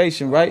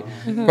cultivation, right?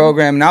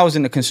 Program, and I was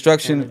in the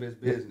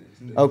construction.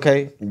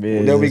 Okay,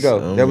 there we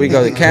go. There we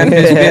go. The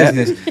cannabis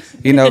business,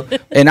 you know.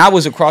 And I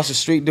was across the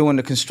street doing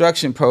the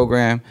construction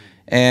program.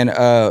 And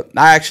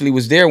I actually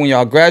was there when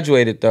y'all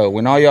graduated, though.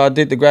 When all y'all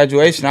did the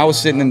graduation, I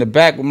was sitting in the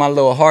back with my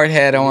little hard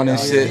hat on and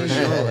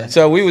shit.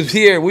 So we was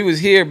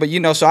here. But, you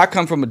know, so I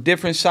come from a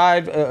different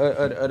side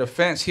of the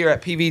fence here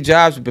at PV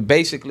Jobs. But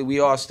basically,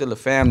 we all still a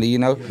family, you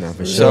know. No,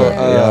 for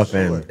sure.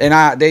 So,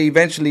 and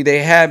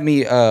they had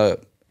me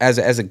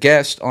as a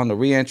guest on the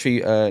Reentry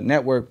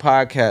Network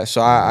podcast.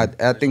 So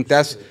I think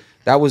that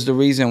was the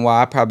reason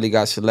why I probably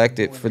got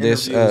selected for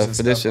this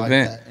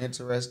event. Like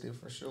interested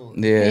for sure.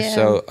 Yeah.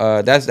 So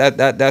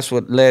that's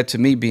what led to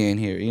me being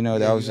here. You know,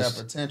 that was that just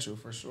potential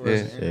for sure.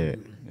 Yeah.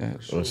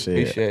 Well,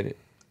 Appreciate it.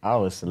 I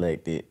was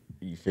selected.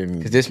 You feel me?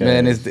 Because this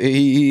man is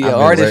he an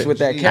artist with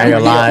that camera. I ain't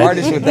gonna lie.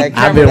 Artist with that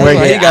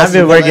camera. I've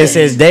been working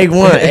since day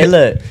one. Hey,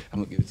 look,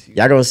 I'm gonna give it to you.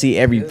 y'all gonna see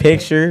every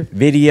picture,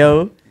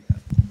 video.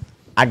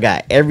 I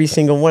got every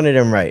single one of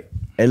them right.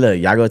 Hey, look,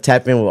 y'all go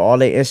tap in with all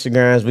their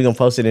Instagrams. We gonna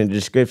post it in the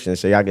description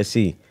so y'all can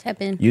see.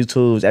 Tap in.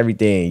 YouTube's,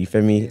 everything. You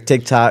feel me?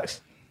 TikToks.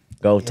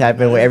 Go tap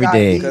in with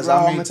everything. Because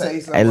I'm gonna tell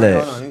you something. Hey,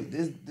 look. Hold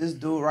on. This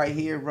dude right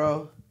here,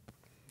 bro.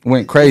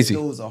 Went crazy.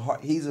 This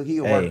dude's he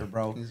a worker,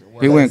 bro.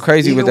 He went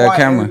crazy with that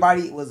camera.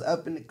 Everybody was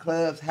up in the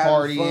clubs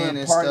having fun,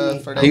 and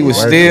partying. stuff. He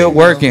was still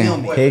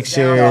working.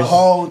 Pictures, the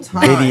whole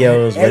time.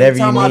 videos, whatever Every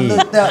time you I need.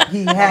 looked up,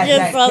 he had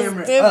that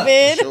camera up.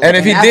 And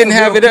if he didn't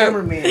have it up,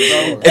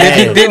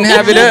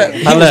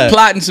 he was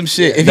plotting some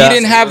shit. If he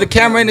didn't have the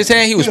camera in his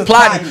hand, he was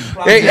plotting.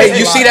 Hey,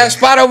 you see that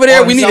spot over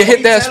there? We need to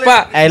hit that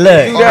spot. Hey,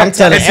 look, I'm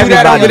telling see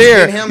that over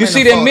everybody. there. You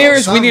see them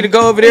mirrors? We need to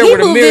go over there where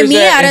the He mirrors moving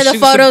me at out of the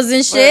photos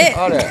and shit.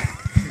 All that.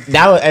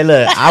 That was, hey,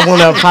 look, I'm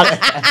gonna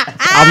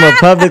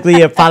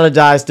publicly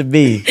apologize to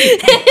B.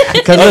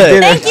 Because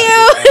look, Thank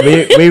you.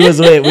 we was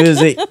with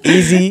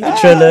Easy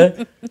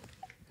Trilla.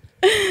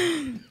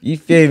 You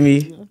feel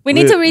me? We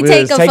need to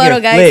retake was a taking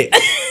photo, guys. flicks.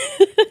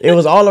 It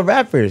was all the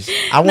rappers.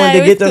 I wanted it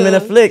to get was them in a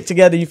cool. flick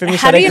together. You feel me?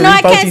 How So do they you can know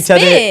I repost can't each other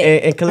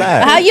spit? and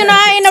collab. How you know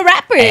I ain't a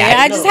rapper?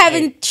 I just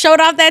haven't showed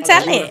off that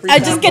talent.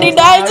 I'm just kidding.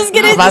 No, I'm just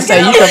kidding. If I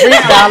say you can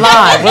freestyle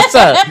live, what's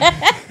up? Go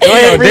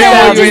ahead, Damn well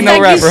freestyle. you ain't no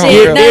rapper,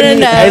 shit. homegirl.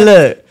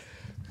 No.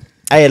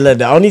 Hey, look.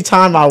 The only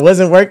time I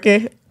wasn't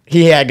working,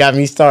 he had got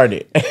me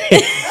started.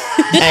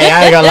 Hey,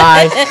 I ain't gonna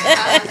lie.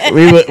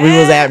 We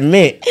was at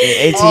Mint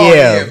in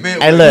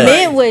ATL. Hey, look.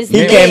 Mint was he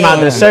lit. came out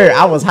the shirt.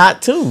 I was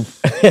hot too.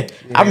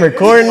 I'm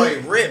recording. I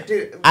ain't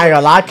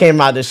gonna lie. I came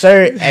out the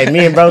shirt. Hey,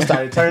 me and bro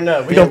started turning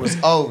up. It was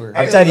over.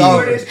 I'm telling you.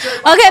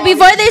 Okay,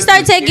 before they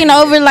start taking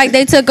over, like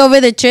they took over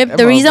the trip,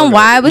 the reason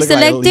why I was look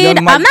like selected,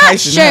 young Mike I'm not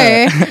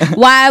Tyson, sure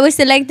why I was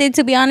selected,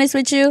 to be honest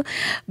with you,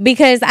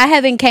 because I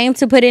haven't came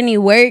to put any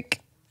work.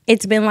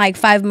 It's been like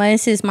 5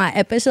 months since my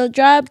episode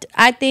dropped.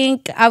 I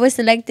think I was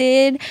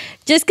selected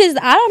just because,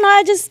 I don't know,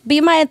 I just be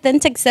my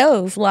authentic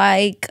self.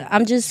 Like,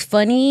 I'm just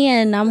funny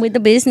and I'm with the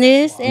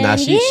business. And Nah,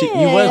 you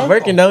was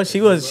working though. She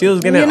was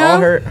getting You know? all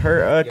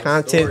her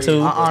content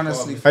too. I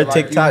honestly Her feel like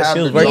TikTok, she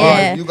was working.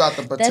 Yeah. You got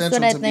the potential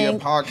what I to be a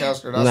think.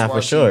 podcaster. That's Nah, why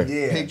for sure.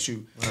 she picked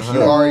you.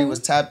 You already was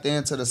tapped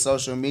into the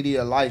social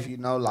media life, you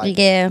know, like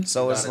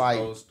So it's like,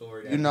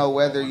 you know,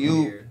 whether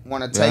you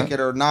want to take it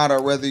or not,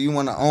 or whether you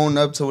want to own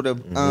up to the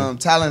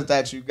talent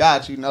that you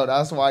got, you know,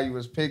 that's why you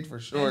was picked for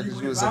sure,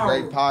 because you was a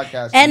great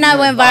podcaster. And I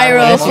went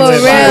viral for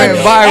real. went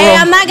viral. Hey,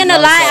 I'm not gonna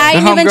lie, I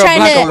ain't The even homegirl trying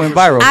Blanco to. went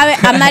viral.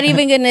 I'm not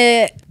even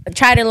gonna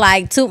try to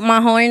like toot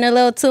my horn a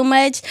little too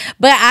much,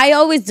 but I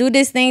always do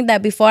this thing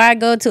that before I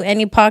go to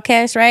any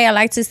podcast, right, I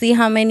like to see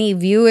how many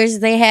viewers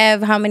they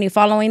have, how many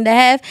following they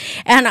have,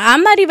 and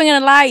I'm not even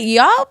gonna lie,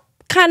 y'all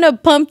kind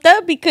of pumped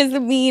up because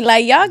of me.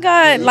 Like y'all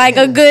got like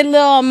a good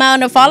little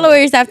amount of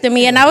followers after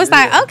me, and I was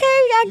like, okay,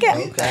 I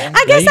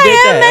guess I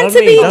am meant to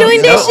be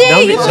doing this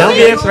shit. Don't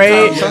be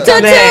afraid.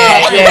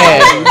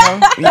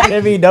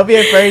 Don't be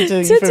afraid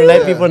to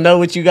let people know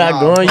what you got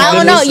going. I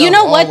don't know. You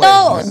know what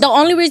though? The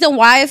only reason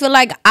why I feel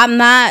like I'm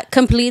not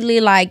completely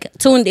like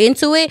tuned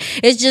into it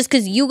is just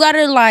because you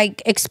gotta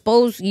like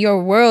expose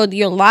your world,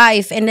 your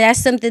life, and that's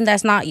something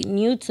that's not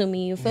new to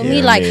me. You feel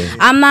me? Like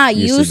I'm not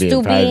used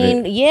to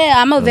being. Yeah,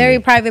 I'm a very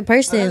private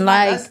person.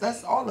 Like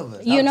that's all of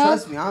us. You know,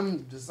 trust me,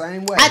 I'm the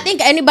same way. I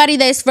think anybody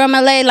that's from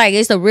LA, like,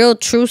 is a real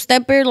true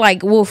stepper,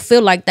 like, will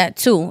feel like that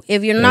too.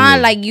 If you're not,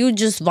 like, you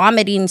just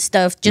vomiting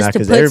stuff just to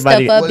put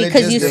stuff up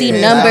because you see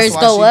numbers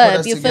go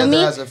up. You feel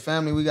me? As a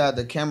family, we got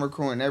the camera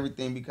crew and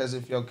everything, because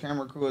if your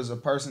camera crew is a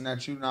person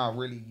that you're not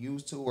really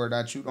used to or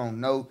that you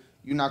don't know,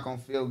 you're not gonna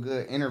feel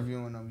good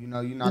interviewing them. You know,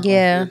 you're not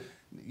gonna feel,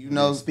 you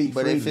know,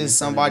 but if it's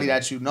somebody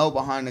that you know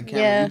behind the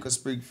camera, you can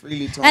speak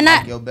freely to them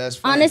like your best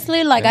friend.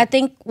 Honestly, like, I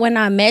think when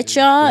I met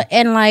y'all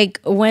and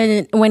like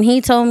when he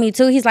told me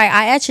too, he's like,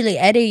 I actually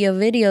edit your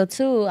video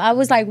too. I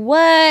was like,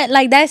 what?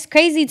 Like, that's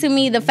crazy to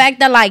me. The fact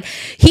that like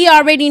he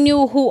already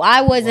knew who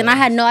I was and I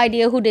had no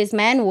idea who this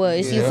man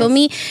was. You feel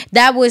me?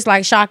 That was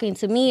like shocking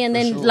to me. And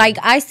then like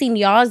I seen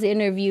y'all's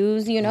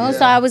interviews, you know,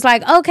 so I was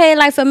like, okay,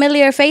 like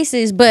familiar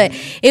faces, but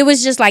it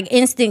was just like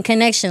instant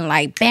connection,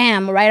 like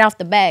bam, right off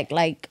the back,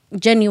 like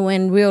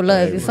genuine real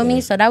love. You feel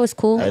me? So that was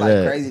cool. It's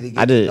like crazy to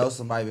get to know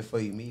somebody before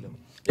you meet them.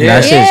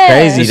 That shit's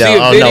crazy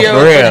though. See a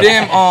video of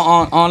them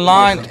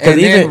online and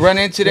then run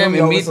into them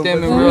and meet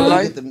them in real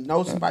life. Get to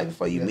know somebody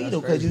before you meet them,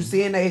 because you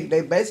seeing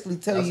they basically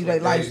telling you their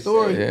life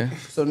story.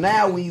 So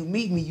now when you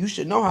meet me, you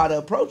should know how to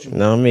approach them.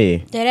 Know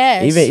me? Dead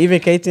ass. Even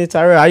KT and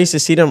Tyrell, I used to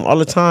see them all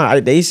the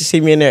time. They used to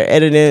see me in there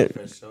editing.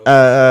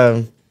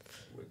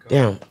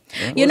 Damn.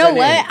 You know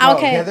what?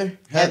 Okay.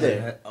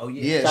 Heather. Oh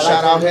yeah.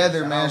 Shout out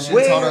Heather, man. She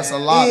taught us a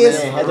lot,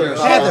 man. Heather.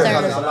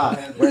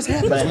 Where's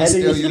Heather? But Heather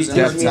used to be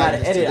teaching me how to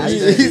edit.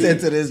 He's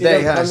into this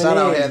day, huh? Shout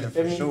out Heather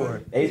for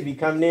sure. They used to be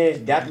coming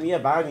in, got me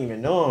up. I don't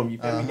even know them. You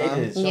feel me? They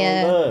just show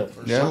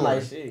love. I'm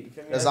like, shit. You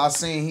feel me? Because I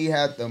seen he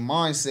had the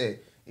mindset.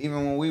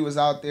 Even when we was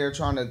out there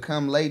trying to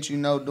come late, you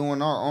know,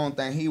 doing our own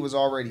thing, he was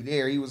already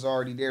there. He was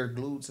already there,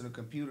 glued to the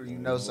computer, you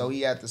know. So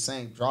he had the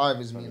same drive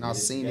as me, and I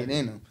seen it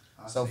in him.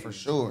 So for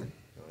sure.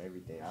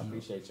 Everything. I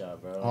appreciate y'all,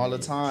 bro. All the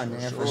time,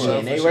 man. For sure.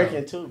 And they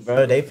working too,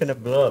 bro. They finna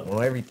blow up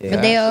on everything.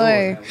 But they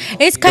are.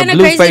 It's kind of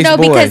crazy though,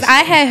 because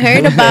I had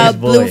heard about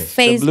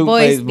Blueface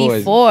Boys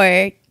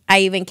before I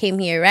even came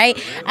here, right?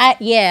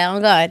 Oh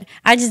God,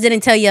 I just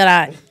didn't tell y'all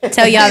that.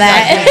 Don't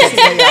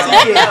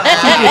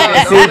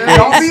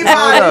be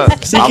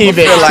biased. She keep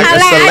it like a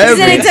celebrity. I just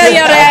didn't tell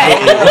y'all that.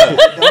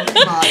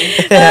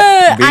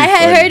 I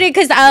had heard it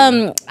because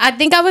I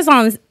think I was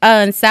on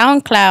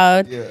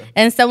SoundCloud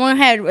and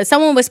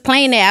someone was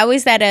playing it. I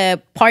was at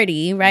a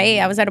party, right?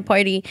 I was at a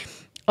party.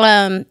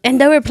 And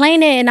they were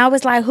playing it, and I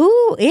was like,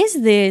 "Who is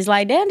this?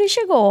 Like, damn, this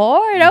shit go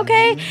hard,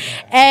 okay?"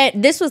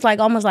 And this was like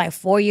almost like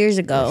 4 years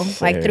ago,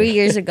 like 3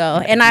 years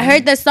ago. And I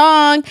heard the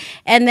song,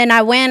 and then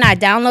I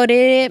downloaded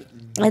it,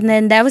 and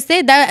then that was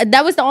it.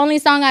 That was the only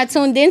song I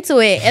tuned into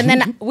it. And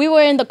then we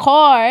were in the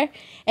car,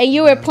 and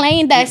you were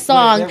playing that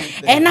song,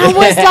 and I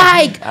was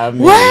like,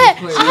 "What?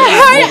 I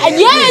heard?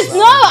 Yes,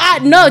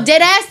 no,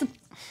 dead ass."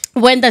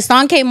 When the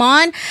song came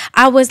on,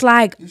 I was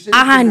like,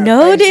 I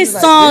know this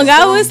song.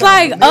 I was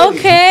like,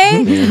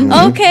 okay.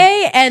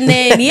 And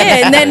then,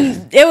 and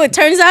then it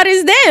turns out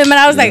it's them. And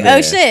I was like,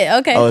 oh, shit,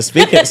 okay. Oh,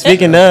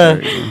 speaking of,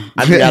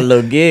 I just got a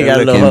little gig, at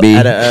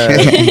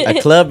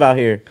a club out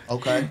here.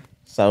 Okay.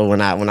 So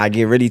when I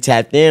get really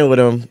tapped in with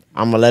them,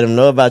 I'm gonna let them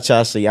know about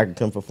y'all so y'all can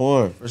come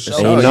perform. For sure.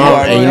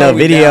 And you know,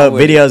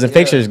 videos and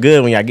pictures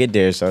good when y'all get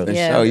there. So for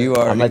sure, you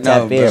already I'm gonna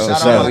tap in for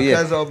sure.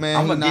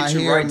 I'm gonna get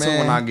you right too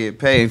when I get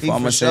paid. I'm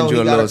gonna send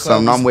you a little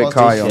something. I'm with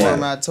Kyle,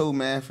 man. Too,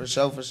 man. For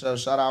sure.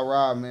 Shout out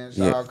Rob, man.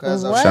 Shout out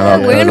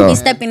Cuzzo. We're gonna be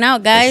stepping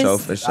out, guys.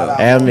 For sure.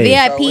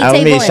 VIP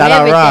table. Shout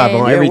out Rob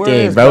on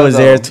everything. Bro was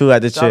there too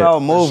at the trip. Shout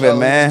out Moving,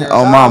 man.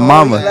 On my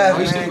mama.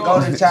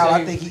 Golden Child.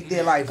 I think he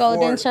did like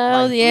Golden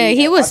Child. Yeah,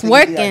 he was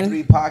working.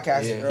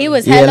 He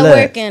was hella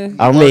working.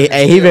 I mean,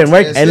 hey, he been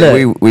working. Hey,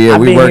 look, we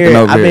working over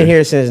here. I've been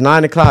here since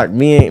 9 o'clock.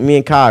 Me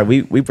and Kai,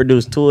 we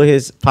produced 2 of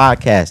his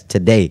podcasts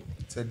today.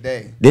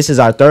 This is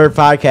our 3rd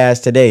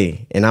podcast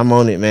today, and I'm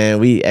on it, man.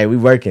 We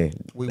working.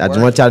 I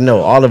just want y'all to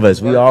know, all of us,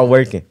 we all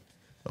working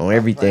on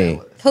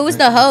everything. Who was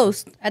the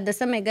host at the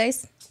summit,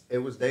 guys? It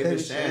was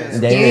David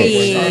Schand.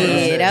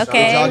 Okay. Did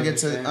y'all get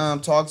to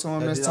talk to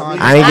him this time?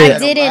 I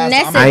didn't.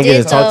 Nessa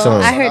did, though.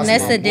 I heard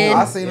Nessa did.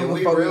 I seen him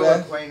before we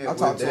left. Acquainted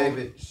with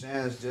David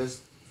Shand's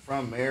just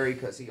from Mary,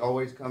 because he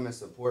always come and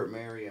support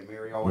Mary, and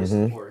Mary always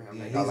support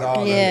him. He's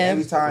all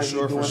every time he's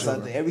doing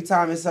something. Every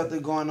time there's something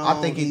going on,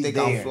 I think he think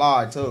I'm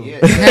fly too. Yeah.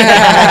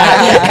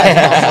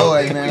 That's my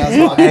boy, man.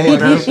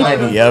 That's my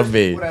boy.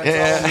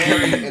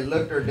 Mary and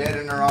looked her dead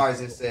in her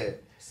eyes and said,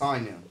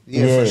 "Sign him."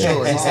 Yeah, for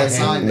sure. He said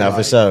sign him. No,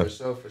 for sure.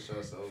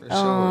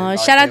 Oh,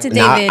 shout out to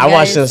David. I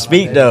watched him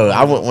speak though.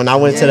 When I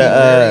went to the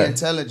very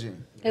intelligent.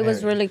 It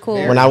was really cool.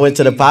 When I went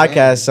to the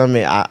podcast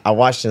summit, I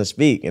watched him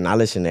speak and I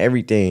listened to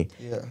everything.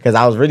 Because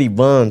I was really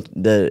bummed.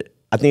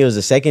 I think it was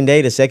the second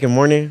day, the second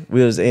morning,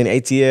 we was in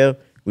ATL.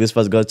 We were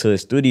supposed to go to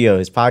his studio,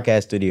 his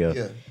podcast studio.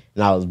 Yeah.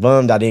 And I was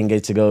bummed I didn't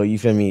get to go, you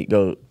feel me,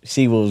 go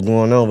see what was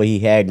going on, what he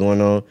had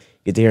going on,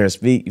 get to hear him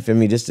speak, you feel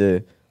me, just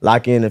to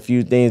lock in a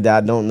few things that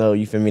I don't know,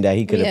 you feel me, that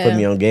he could have put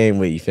me on game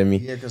with, you feel me?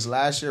 Yeah, because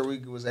last year we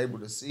was able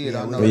to see it.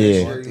 I know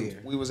this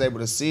year we was able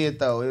to see it,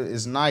 though.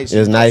 It's nice.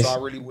 It's nice. So I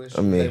really wish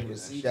we was able to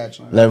see that.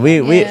 Look,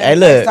 hey,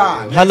 look.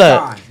 Hold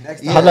up.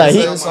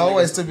 It's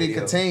always to be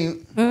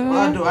continued.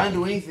 I didn't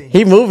do anything.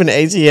 He moving to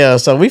ATL,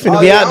 so we finna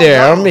be out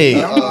there on me.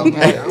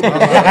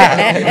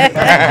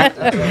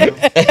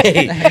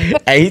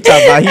 Hey, he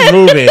talking about he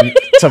moving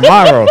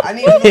tomorrow. I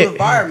need a new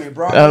environment,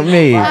 bro.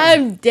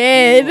 I'm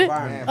dead.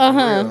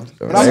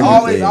 But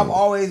I've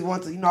always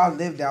wanted to, I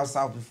lived down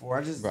south before.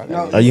 I just,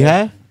 Oh, you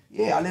have?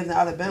 Yeah, I lived in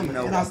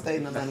Alabama and I stayed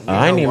in Atlanta.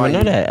 I didn't even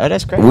know that. Oh,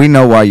 that's crazy. We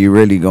know why you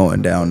really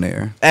going down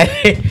there.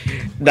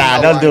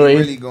 Nah, don't do it.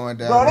 Really going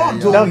down. Bro,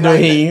 Don't do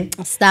it.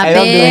 Stop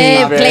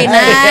it. Play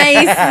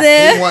nice.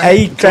 Hey,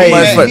 he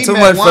crazy. Too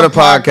much for the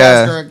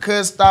podcast. And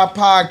could stop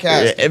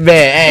podcasting. Man,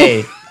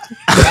 hey.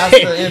 That's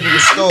the end of the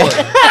story.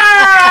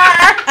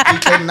 He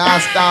could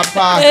not stop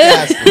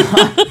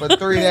podcasting for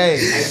 3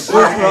 days.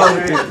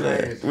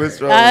 What's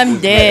wrong? I'm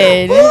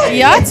dead.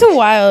 Y'all too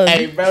wild.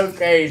 Hey, bro,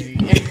 crazy.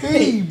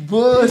 He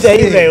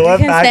bullshit. One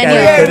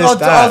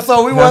podcast.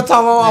 So we want to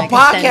talk about our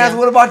podcast.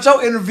 What about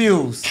your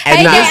interviews?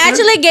 Hey, they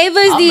actually gave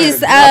us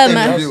these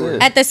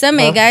at the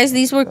summit, guys.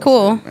 These were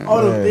cool.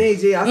 All the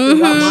things, yeah. I still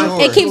got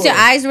mine. It keeps your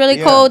eyes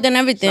really cold and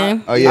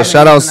everything. Oh yeah,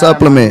 shout out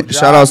Supplement.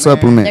 Shout out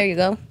Supplement. There you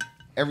go.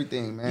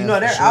 Everything, man.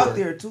 They're out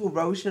there too,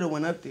 bro. We should have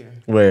went up there.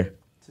 Where?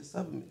 To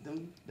Supplement,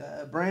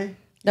 the brand.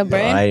 The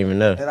brand? I didn't even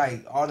know. They're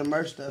like all the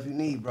merch stuff you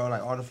need, bro.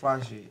 Like all the fly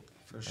shit.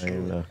 For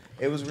sure.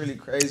 It was really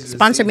crazy.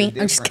 Sponsor to see me.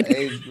 I'm just different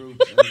kidding. age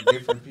groups and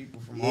different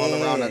people from all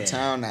around the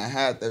town that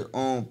had their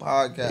own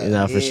podcast.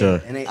 Yeah, for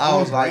sure. And I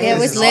was like, it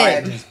was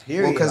lit.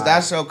 Well, because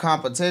that's your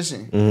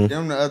competition.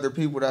 Them the other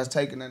people that's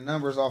taking the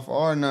numbers off of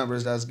our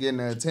numbers that's getting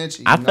the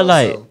attention. I feel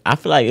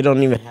like it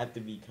don't even have to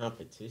be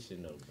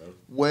competition though, bro.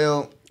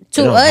 Well,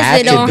 to us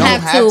it don't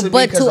have to,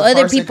 but to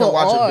other people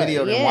watch are. A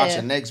video then watch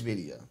the next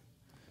video.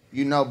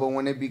 But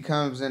when it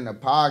becomes in the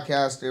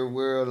podcaster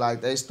world,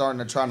 like they starting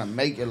to try to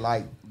make it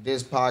like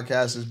this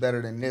podcast is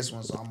better than this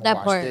one, so I'm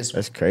gonna watch this one.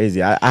 That's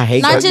crazy. I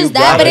hate not just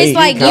that, but it's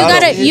like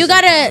you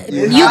gotta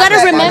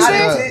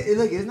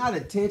remember. Look, it's not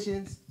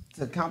attention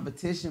to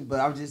competition, but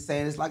I'm just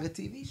saying it's like a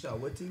TV show.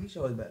 What TV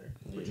show is better?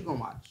 What you gonna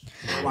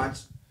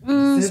watch?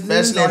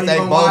 Especially if they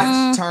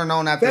both turn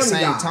on at the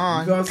same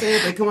time. You know what I'm saying?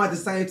 If they come out at the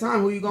same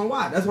time, who you gonna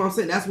watch? That's what I'm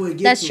saying. That's what it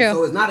gets That's to. true.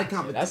 So it's not a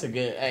competition. That's a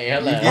good. Hey,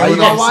 hello. You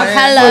gonna watch?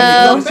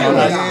 Hello.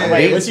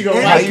 Wait, what you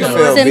gonna watch?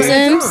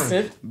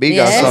 Simpsons. B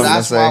got something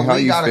to say. How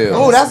you feel?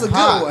 Oh, that's a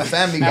good one.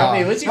 Family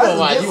Guy. What you gonna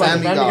watch? You watch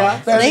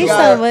Family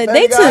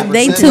Guy?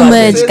 They too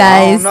much,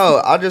 guys.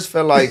 No, I just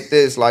feel like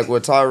this, like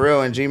what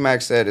Tyrell and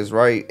G-Mac said is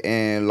right,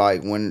 and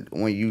like when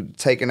you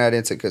taking that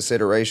into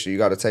consideration, you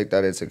got to take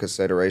that into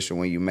consideration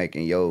when you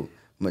making your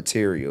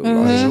material,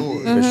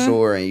 for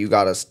sure. And you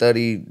gotta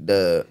study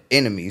the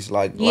enemies,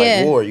 like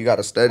war. You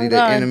gotta study the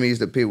enemies,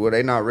 the people.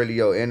 They not really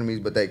your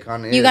enemies, but they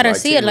kind of. You gotta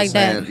see it like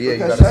that. Yeah, you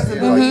gotta see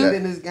it like that.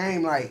 In this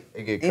game, like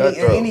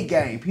any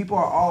game, people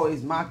are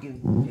always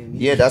mocking.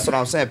 Yeah, that's what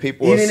I'm saying.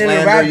 People even in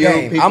a rap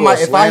game.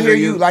 If I hear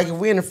you, like if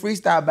we in a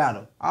freestyle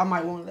battle, I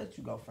might want to let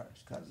you go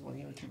first, cause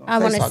I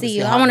want to see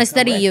you. I want to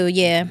study you.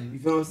 Yeah. You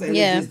feel what I'm saying?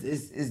 Yeah.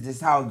 It's just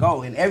how it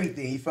go and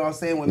everything. You feel what I'm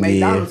saying? When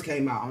McDonald's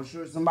came out, I'm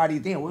sure somebody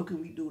then, what could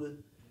we do to?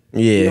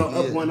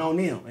 Up one on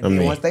them. And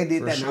then once they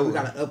did that, now we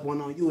got to up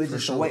one on you. It's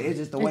just the way. It's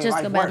just the way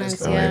life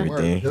works.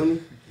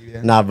 Everything.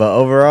 Nah, but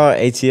overall,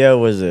 ATL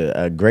was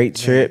a great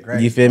trip.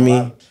 You feel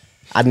me?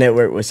 I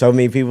networked with so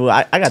many people.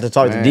 I got to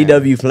talk to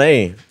DW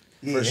Flame.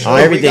 On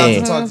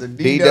everything.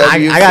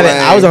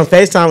 I was on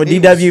FaceTime with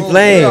DW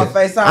Flame.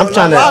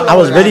 I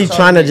was really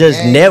trying to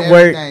just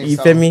network. You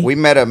feel me? We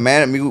met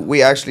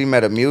we actually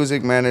met a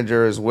music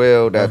manager as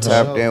well that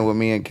tapped in with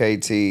me and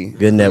KT.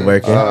 Good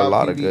networking. A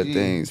lot of good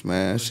things,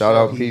 man. Shout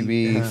out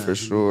PB for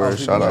sure.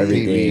 Shout out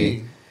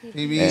PB.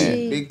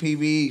 Big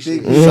PB.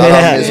 Shout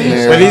out Miss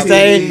Mary. What he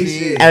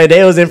say? Hey,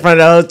 they was in front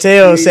of the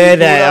hotel, said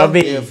that.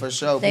 Yeah, for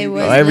sure. They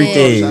was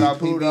everything. Shout out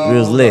PB. We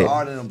was lit.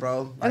 All of them,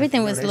 bro.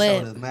 Everything was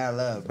lit. Mad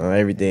love.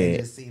 Everything. They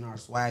just seen our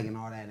swag and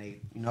all that. And they,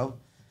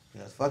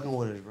 fucking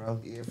with us, bro.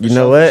 Yeah, you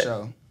know what?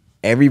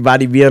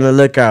 Everybody be on the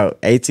lookout.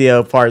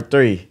 ATL Part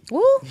 3.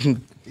 Woo.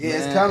 Yeah,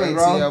 it's coming,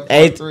 bro.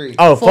 Part 3.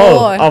 Oh, 4.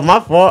 Oh, my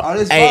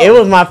fault. Hey, it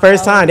was my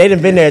first time. They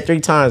done been there 3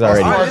 times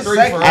already. Part 3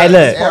 for hey,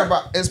 look.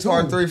 It's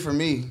Part 3 for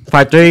me.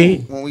 Part 3?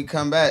 When we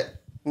come back.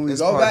 When we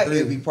go back,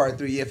 it'll be Part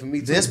 3. Yeah, for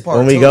me too. This Part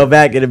when 2. we go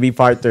back, it'll be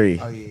Part 3.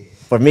 Oh, yeah.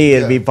 For me,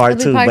 it'll be Part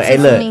 2. But hey,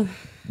 look.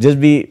 Just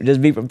be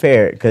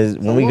prepared. Because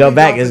when we go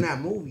back, it's... that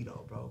movie,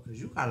 though, bro.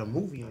 Because you got a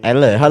movie on Hey,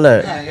 look. Hold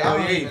up.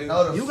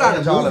 You got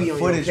a movie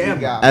on your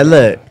camera. Hey,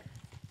 look.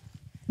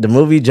 The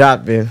movie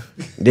dropping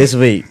this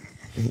week.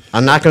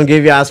 I'm not gonna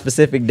give y'all a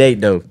specific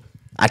date though.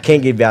 I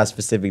can't give y'all a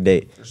specific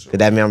date because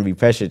that means I'm gonna be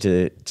pressured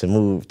to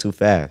move too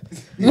fast.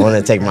 I want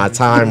to take my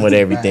time with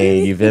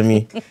everything. You feel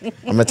me? I'm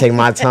gonna take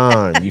my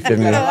time. You feel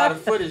me? A lot of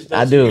footage, though,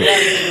 I so do. you gotta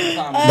take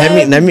your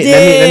time. Let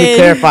me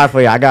clarify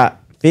for you. I got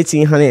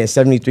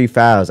 1,573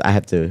 files I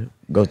have to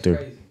go through.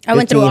 I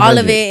went through all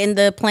of 1,500. it in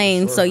the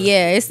plane, so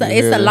yeah, it's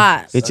a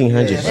lot.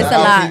 1,500. It's a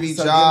lot. TV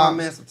So give my Job.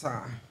 man some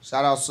time.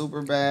 Shout out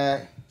Super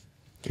Bad.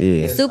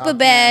 Yeah. Super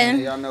bad.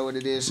 Y'all know what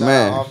it is. Shout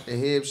Man. out Off the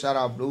Hip. Shout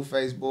out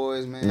Blueface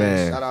Boys, man.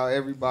 Man. Shout out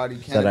everybody.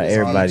 Shout out Cannabis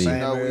everybody. Geeks, you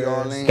know we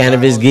all in.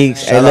 Cannabis Shout Geeks.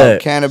 out, Hey, Shout look. out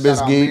Cannabis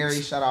shout out Geeks.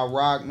 Mary. Shout out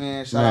Rock,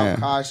 man. Shout Man. out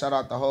Kai. Shout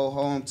out the whole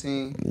home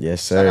team.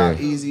 Yes, Shout out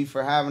sir. Easy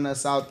for having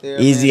us out there.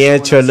 Easy man,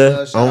 and showing us Trilla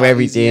love. Shout on out Easy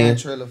everything. and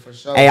Trilla for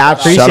sure. Hey, I Shout out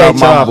appreciate Shout out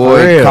my y'all, for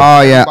boy real.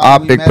 Kai and everybody we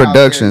Optic met out there,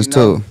 Productions you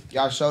know. too.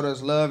 Y'all showed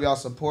us love. Y'all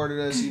supported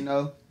us, you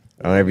know.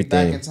 On We'll be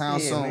everything. back in town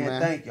Yeah, soon, man.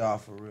 man. Thank y'all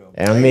for real.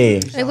 And me.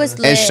 It was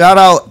lit. And shout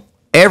out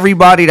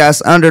everybody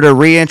that's under the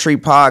Reentry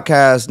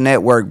Podcast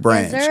Network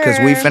branch. Yes, Because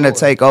we sir. finna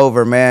take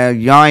over, man.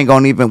 Y'all ain't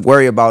gonna even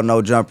worry about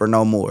no jumper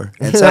no more.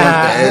 And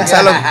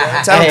tell them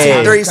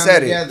Hey. T3 said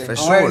Together. it for On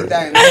sure.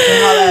 everything. Man,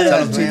 holla at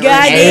us, man.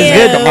 God Hey, it's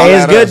good. damn. Hey,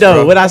 it's good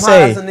though. What I Holla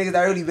at say? some niggas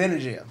that really been in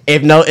jail.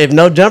 If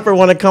no jumper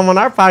want to come on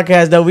our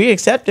podcast though, we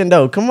accepting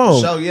though. Come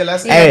on. So yeah,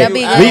 let's Hey, that'd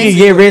be we good. can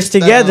get rich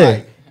Stuff together.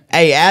 like-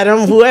 Hey,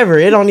 Adam, whoever,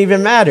 it don't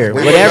even matter.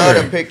 We would love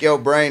Whatever. to pick your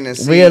brain and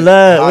see We'd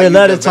love how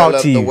to you talk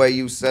develop to you. the way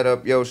you set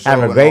up your show.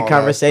 Have a and great all that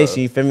conversation. stuff.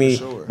 You feel me?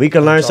 sure. We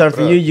can learn Chop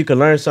something it from you. up. You can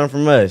learn something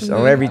from us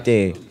on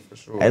everything.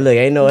 Hey, look,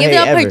 ain't no Give hate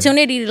the ever.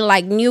 opportunity to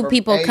like new From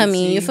people come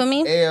in. You feel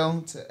me?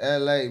 ATL to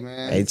LA,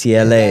 man.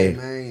 ATLA,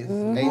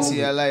 Man,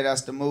 ATLA,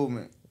 that's the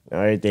movement.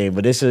 everything.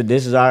 But this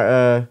is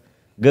our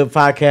good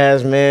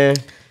podcast, man.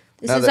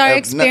 This is Another our ep-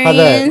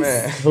 experience.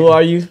 Man. Who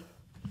are you?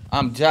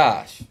 I'm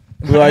Josh.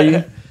 Who are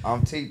you?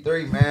 I'm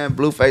T3, man.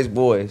 Blueface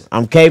Boys.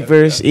 I'm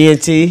Capers,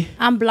 ENT.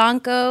 I'm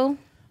Blanco.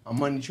 I'm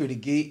Money Tree the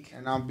Geek.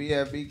 And I'm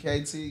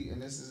BFBKT,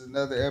 and this is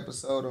another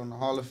episode on the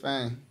Hall of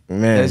Fame.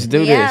 Man. Let's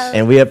do Yeah. this.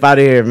 And we up out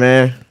of here,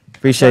 man.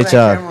 Appreciate Turn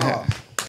that y'all. camera off.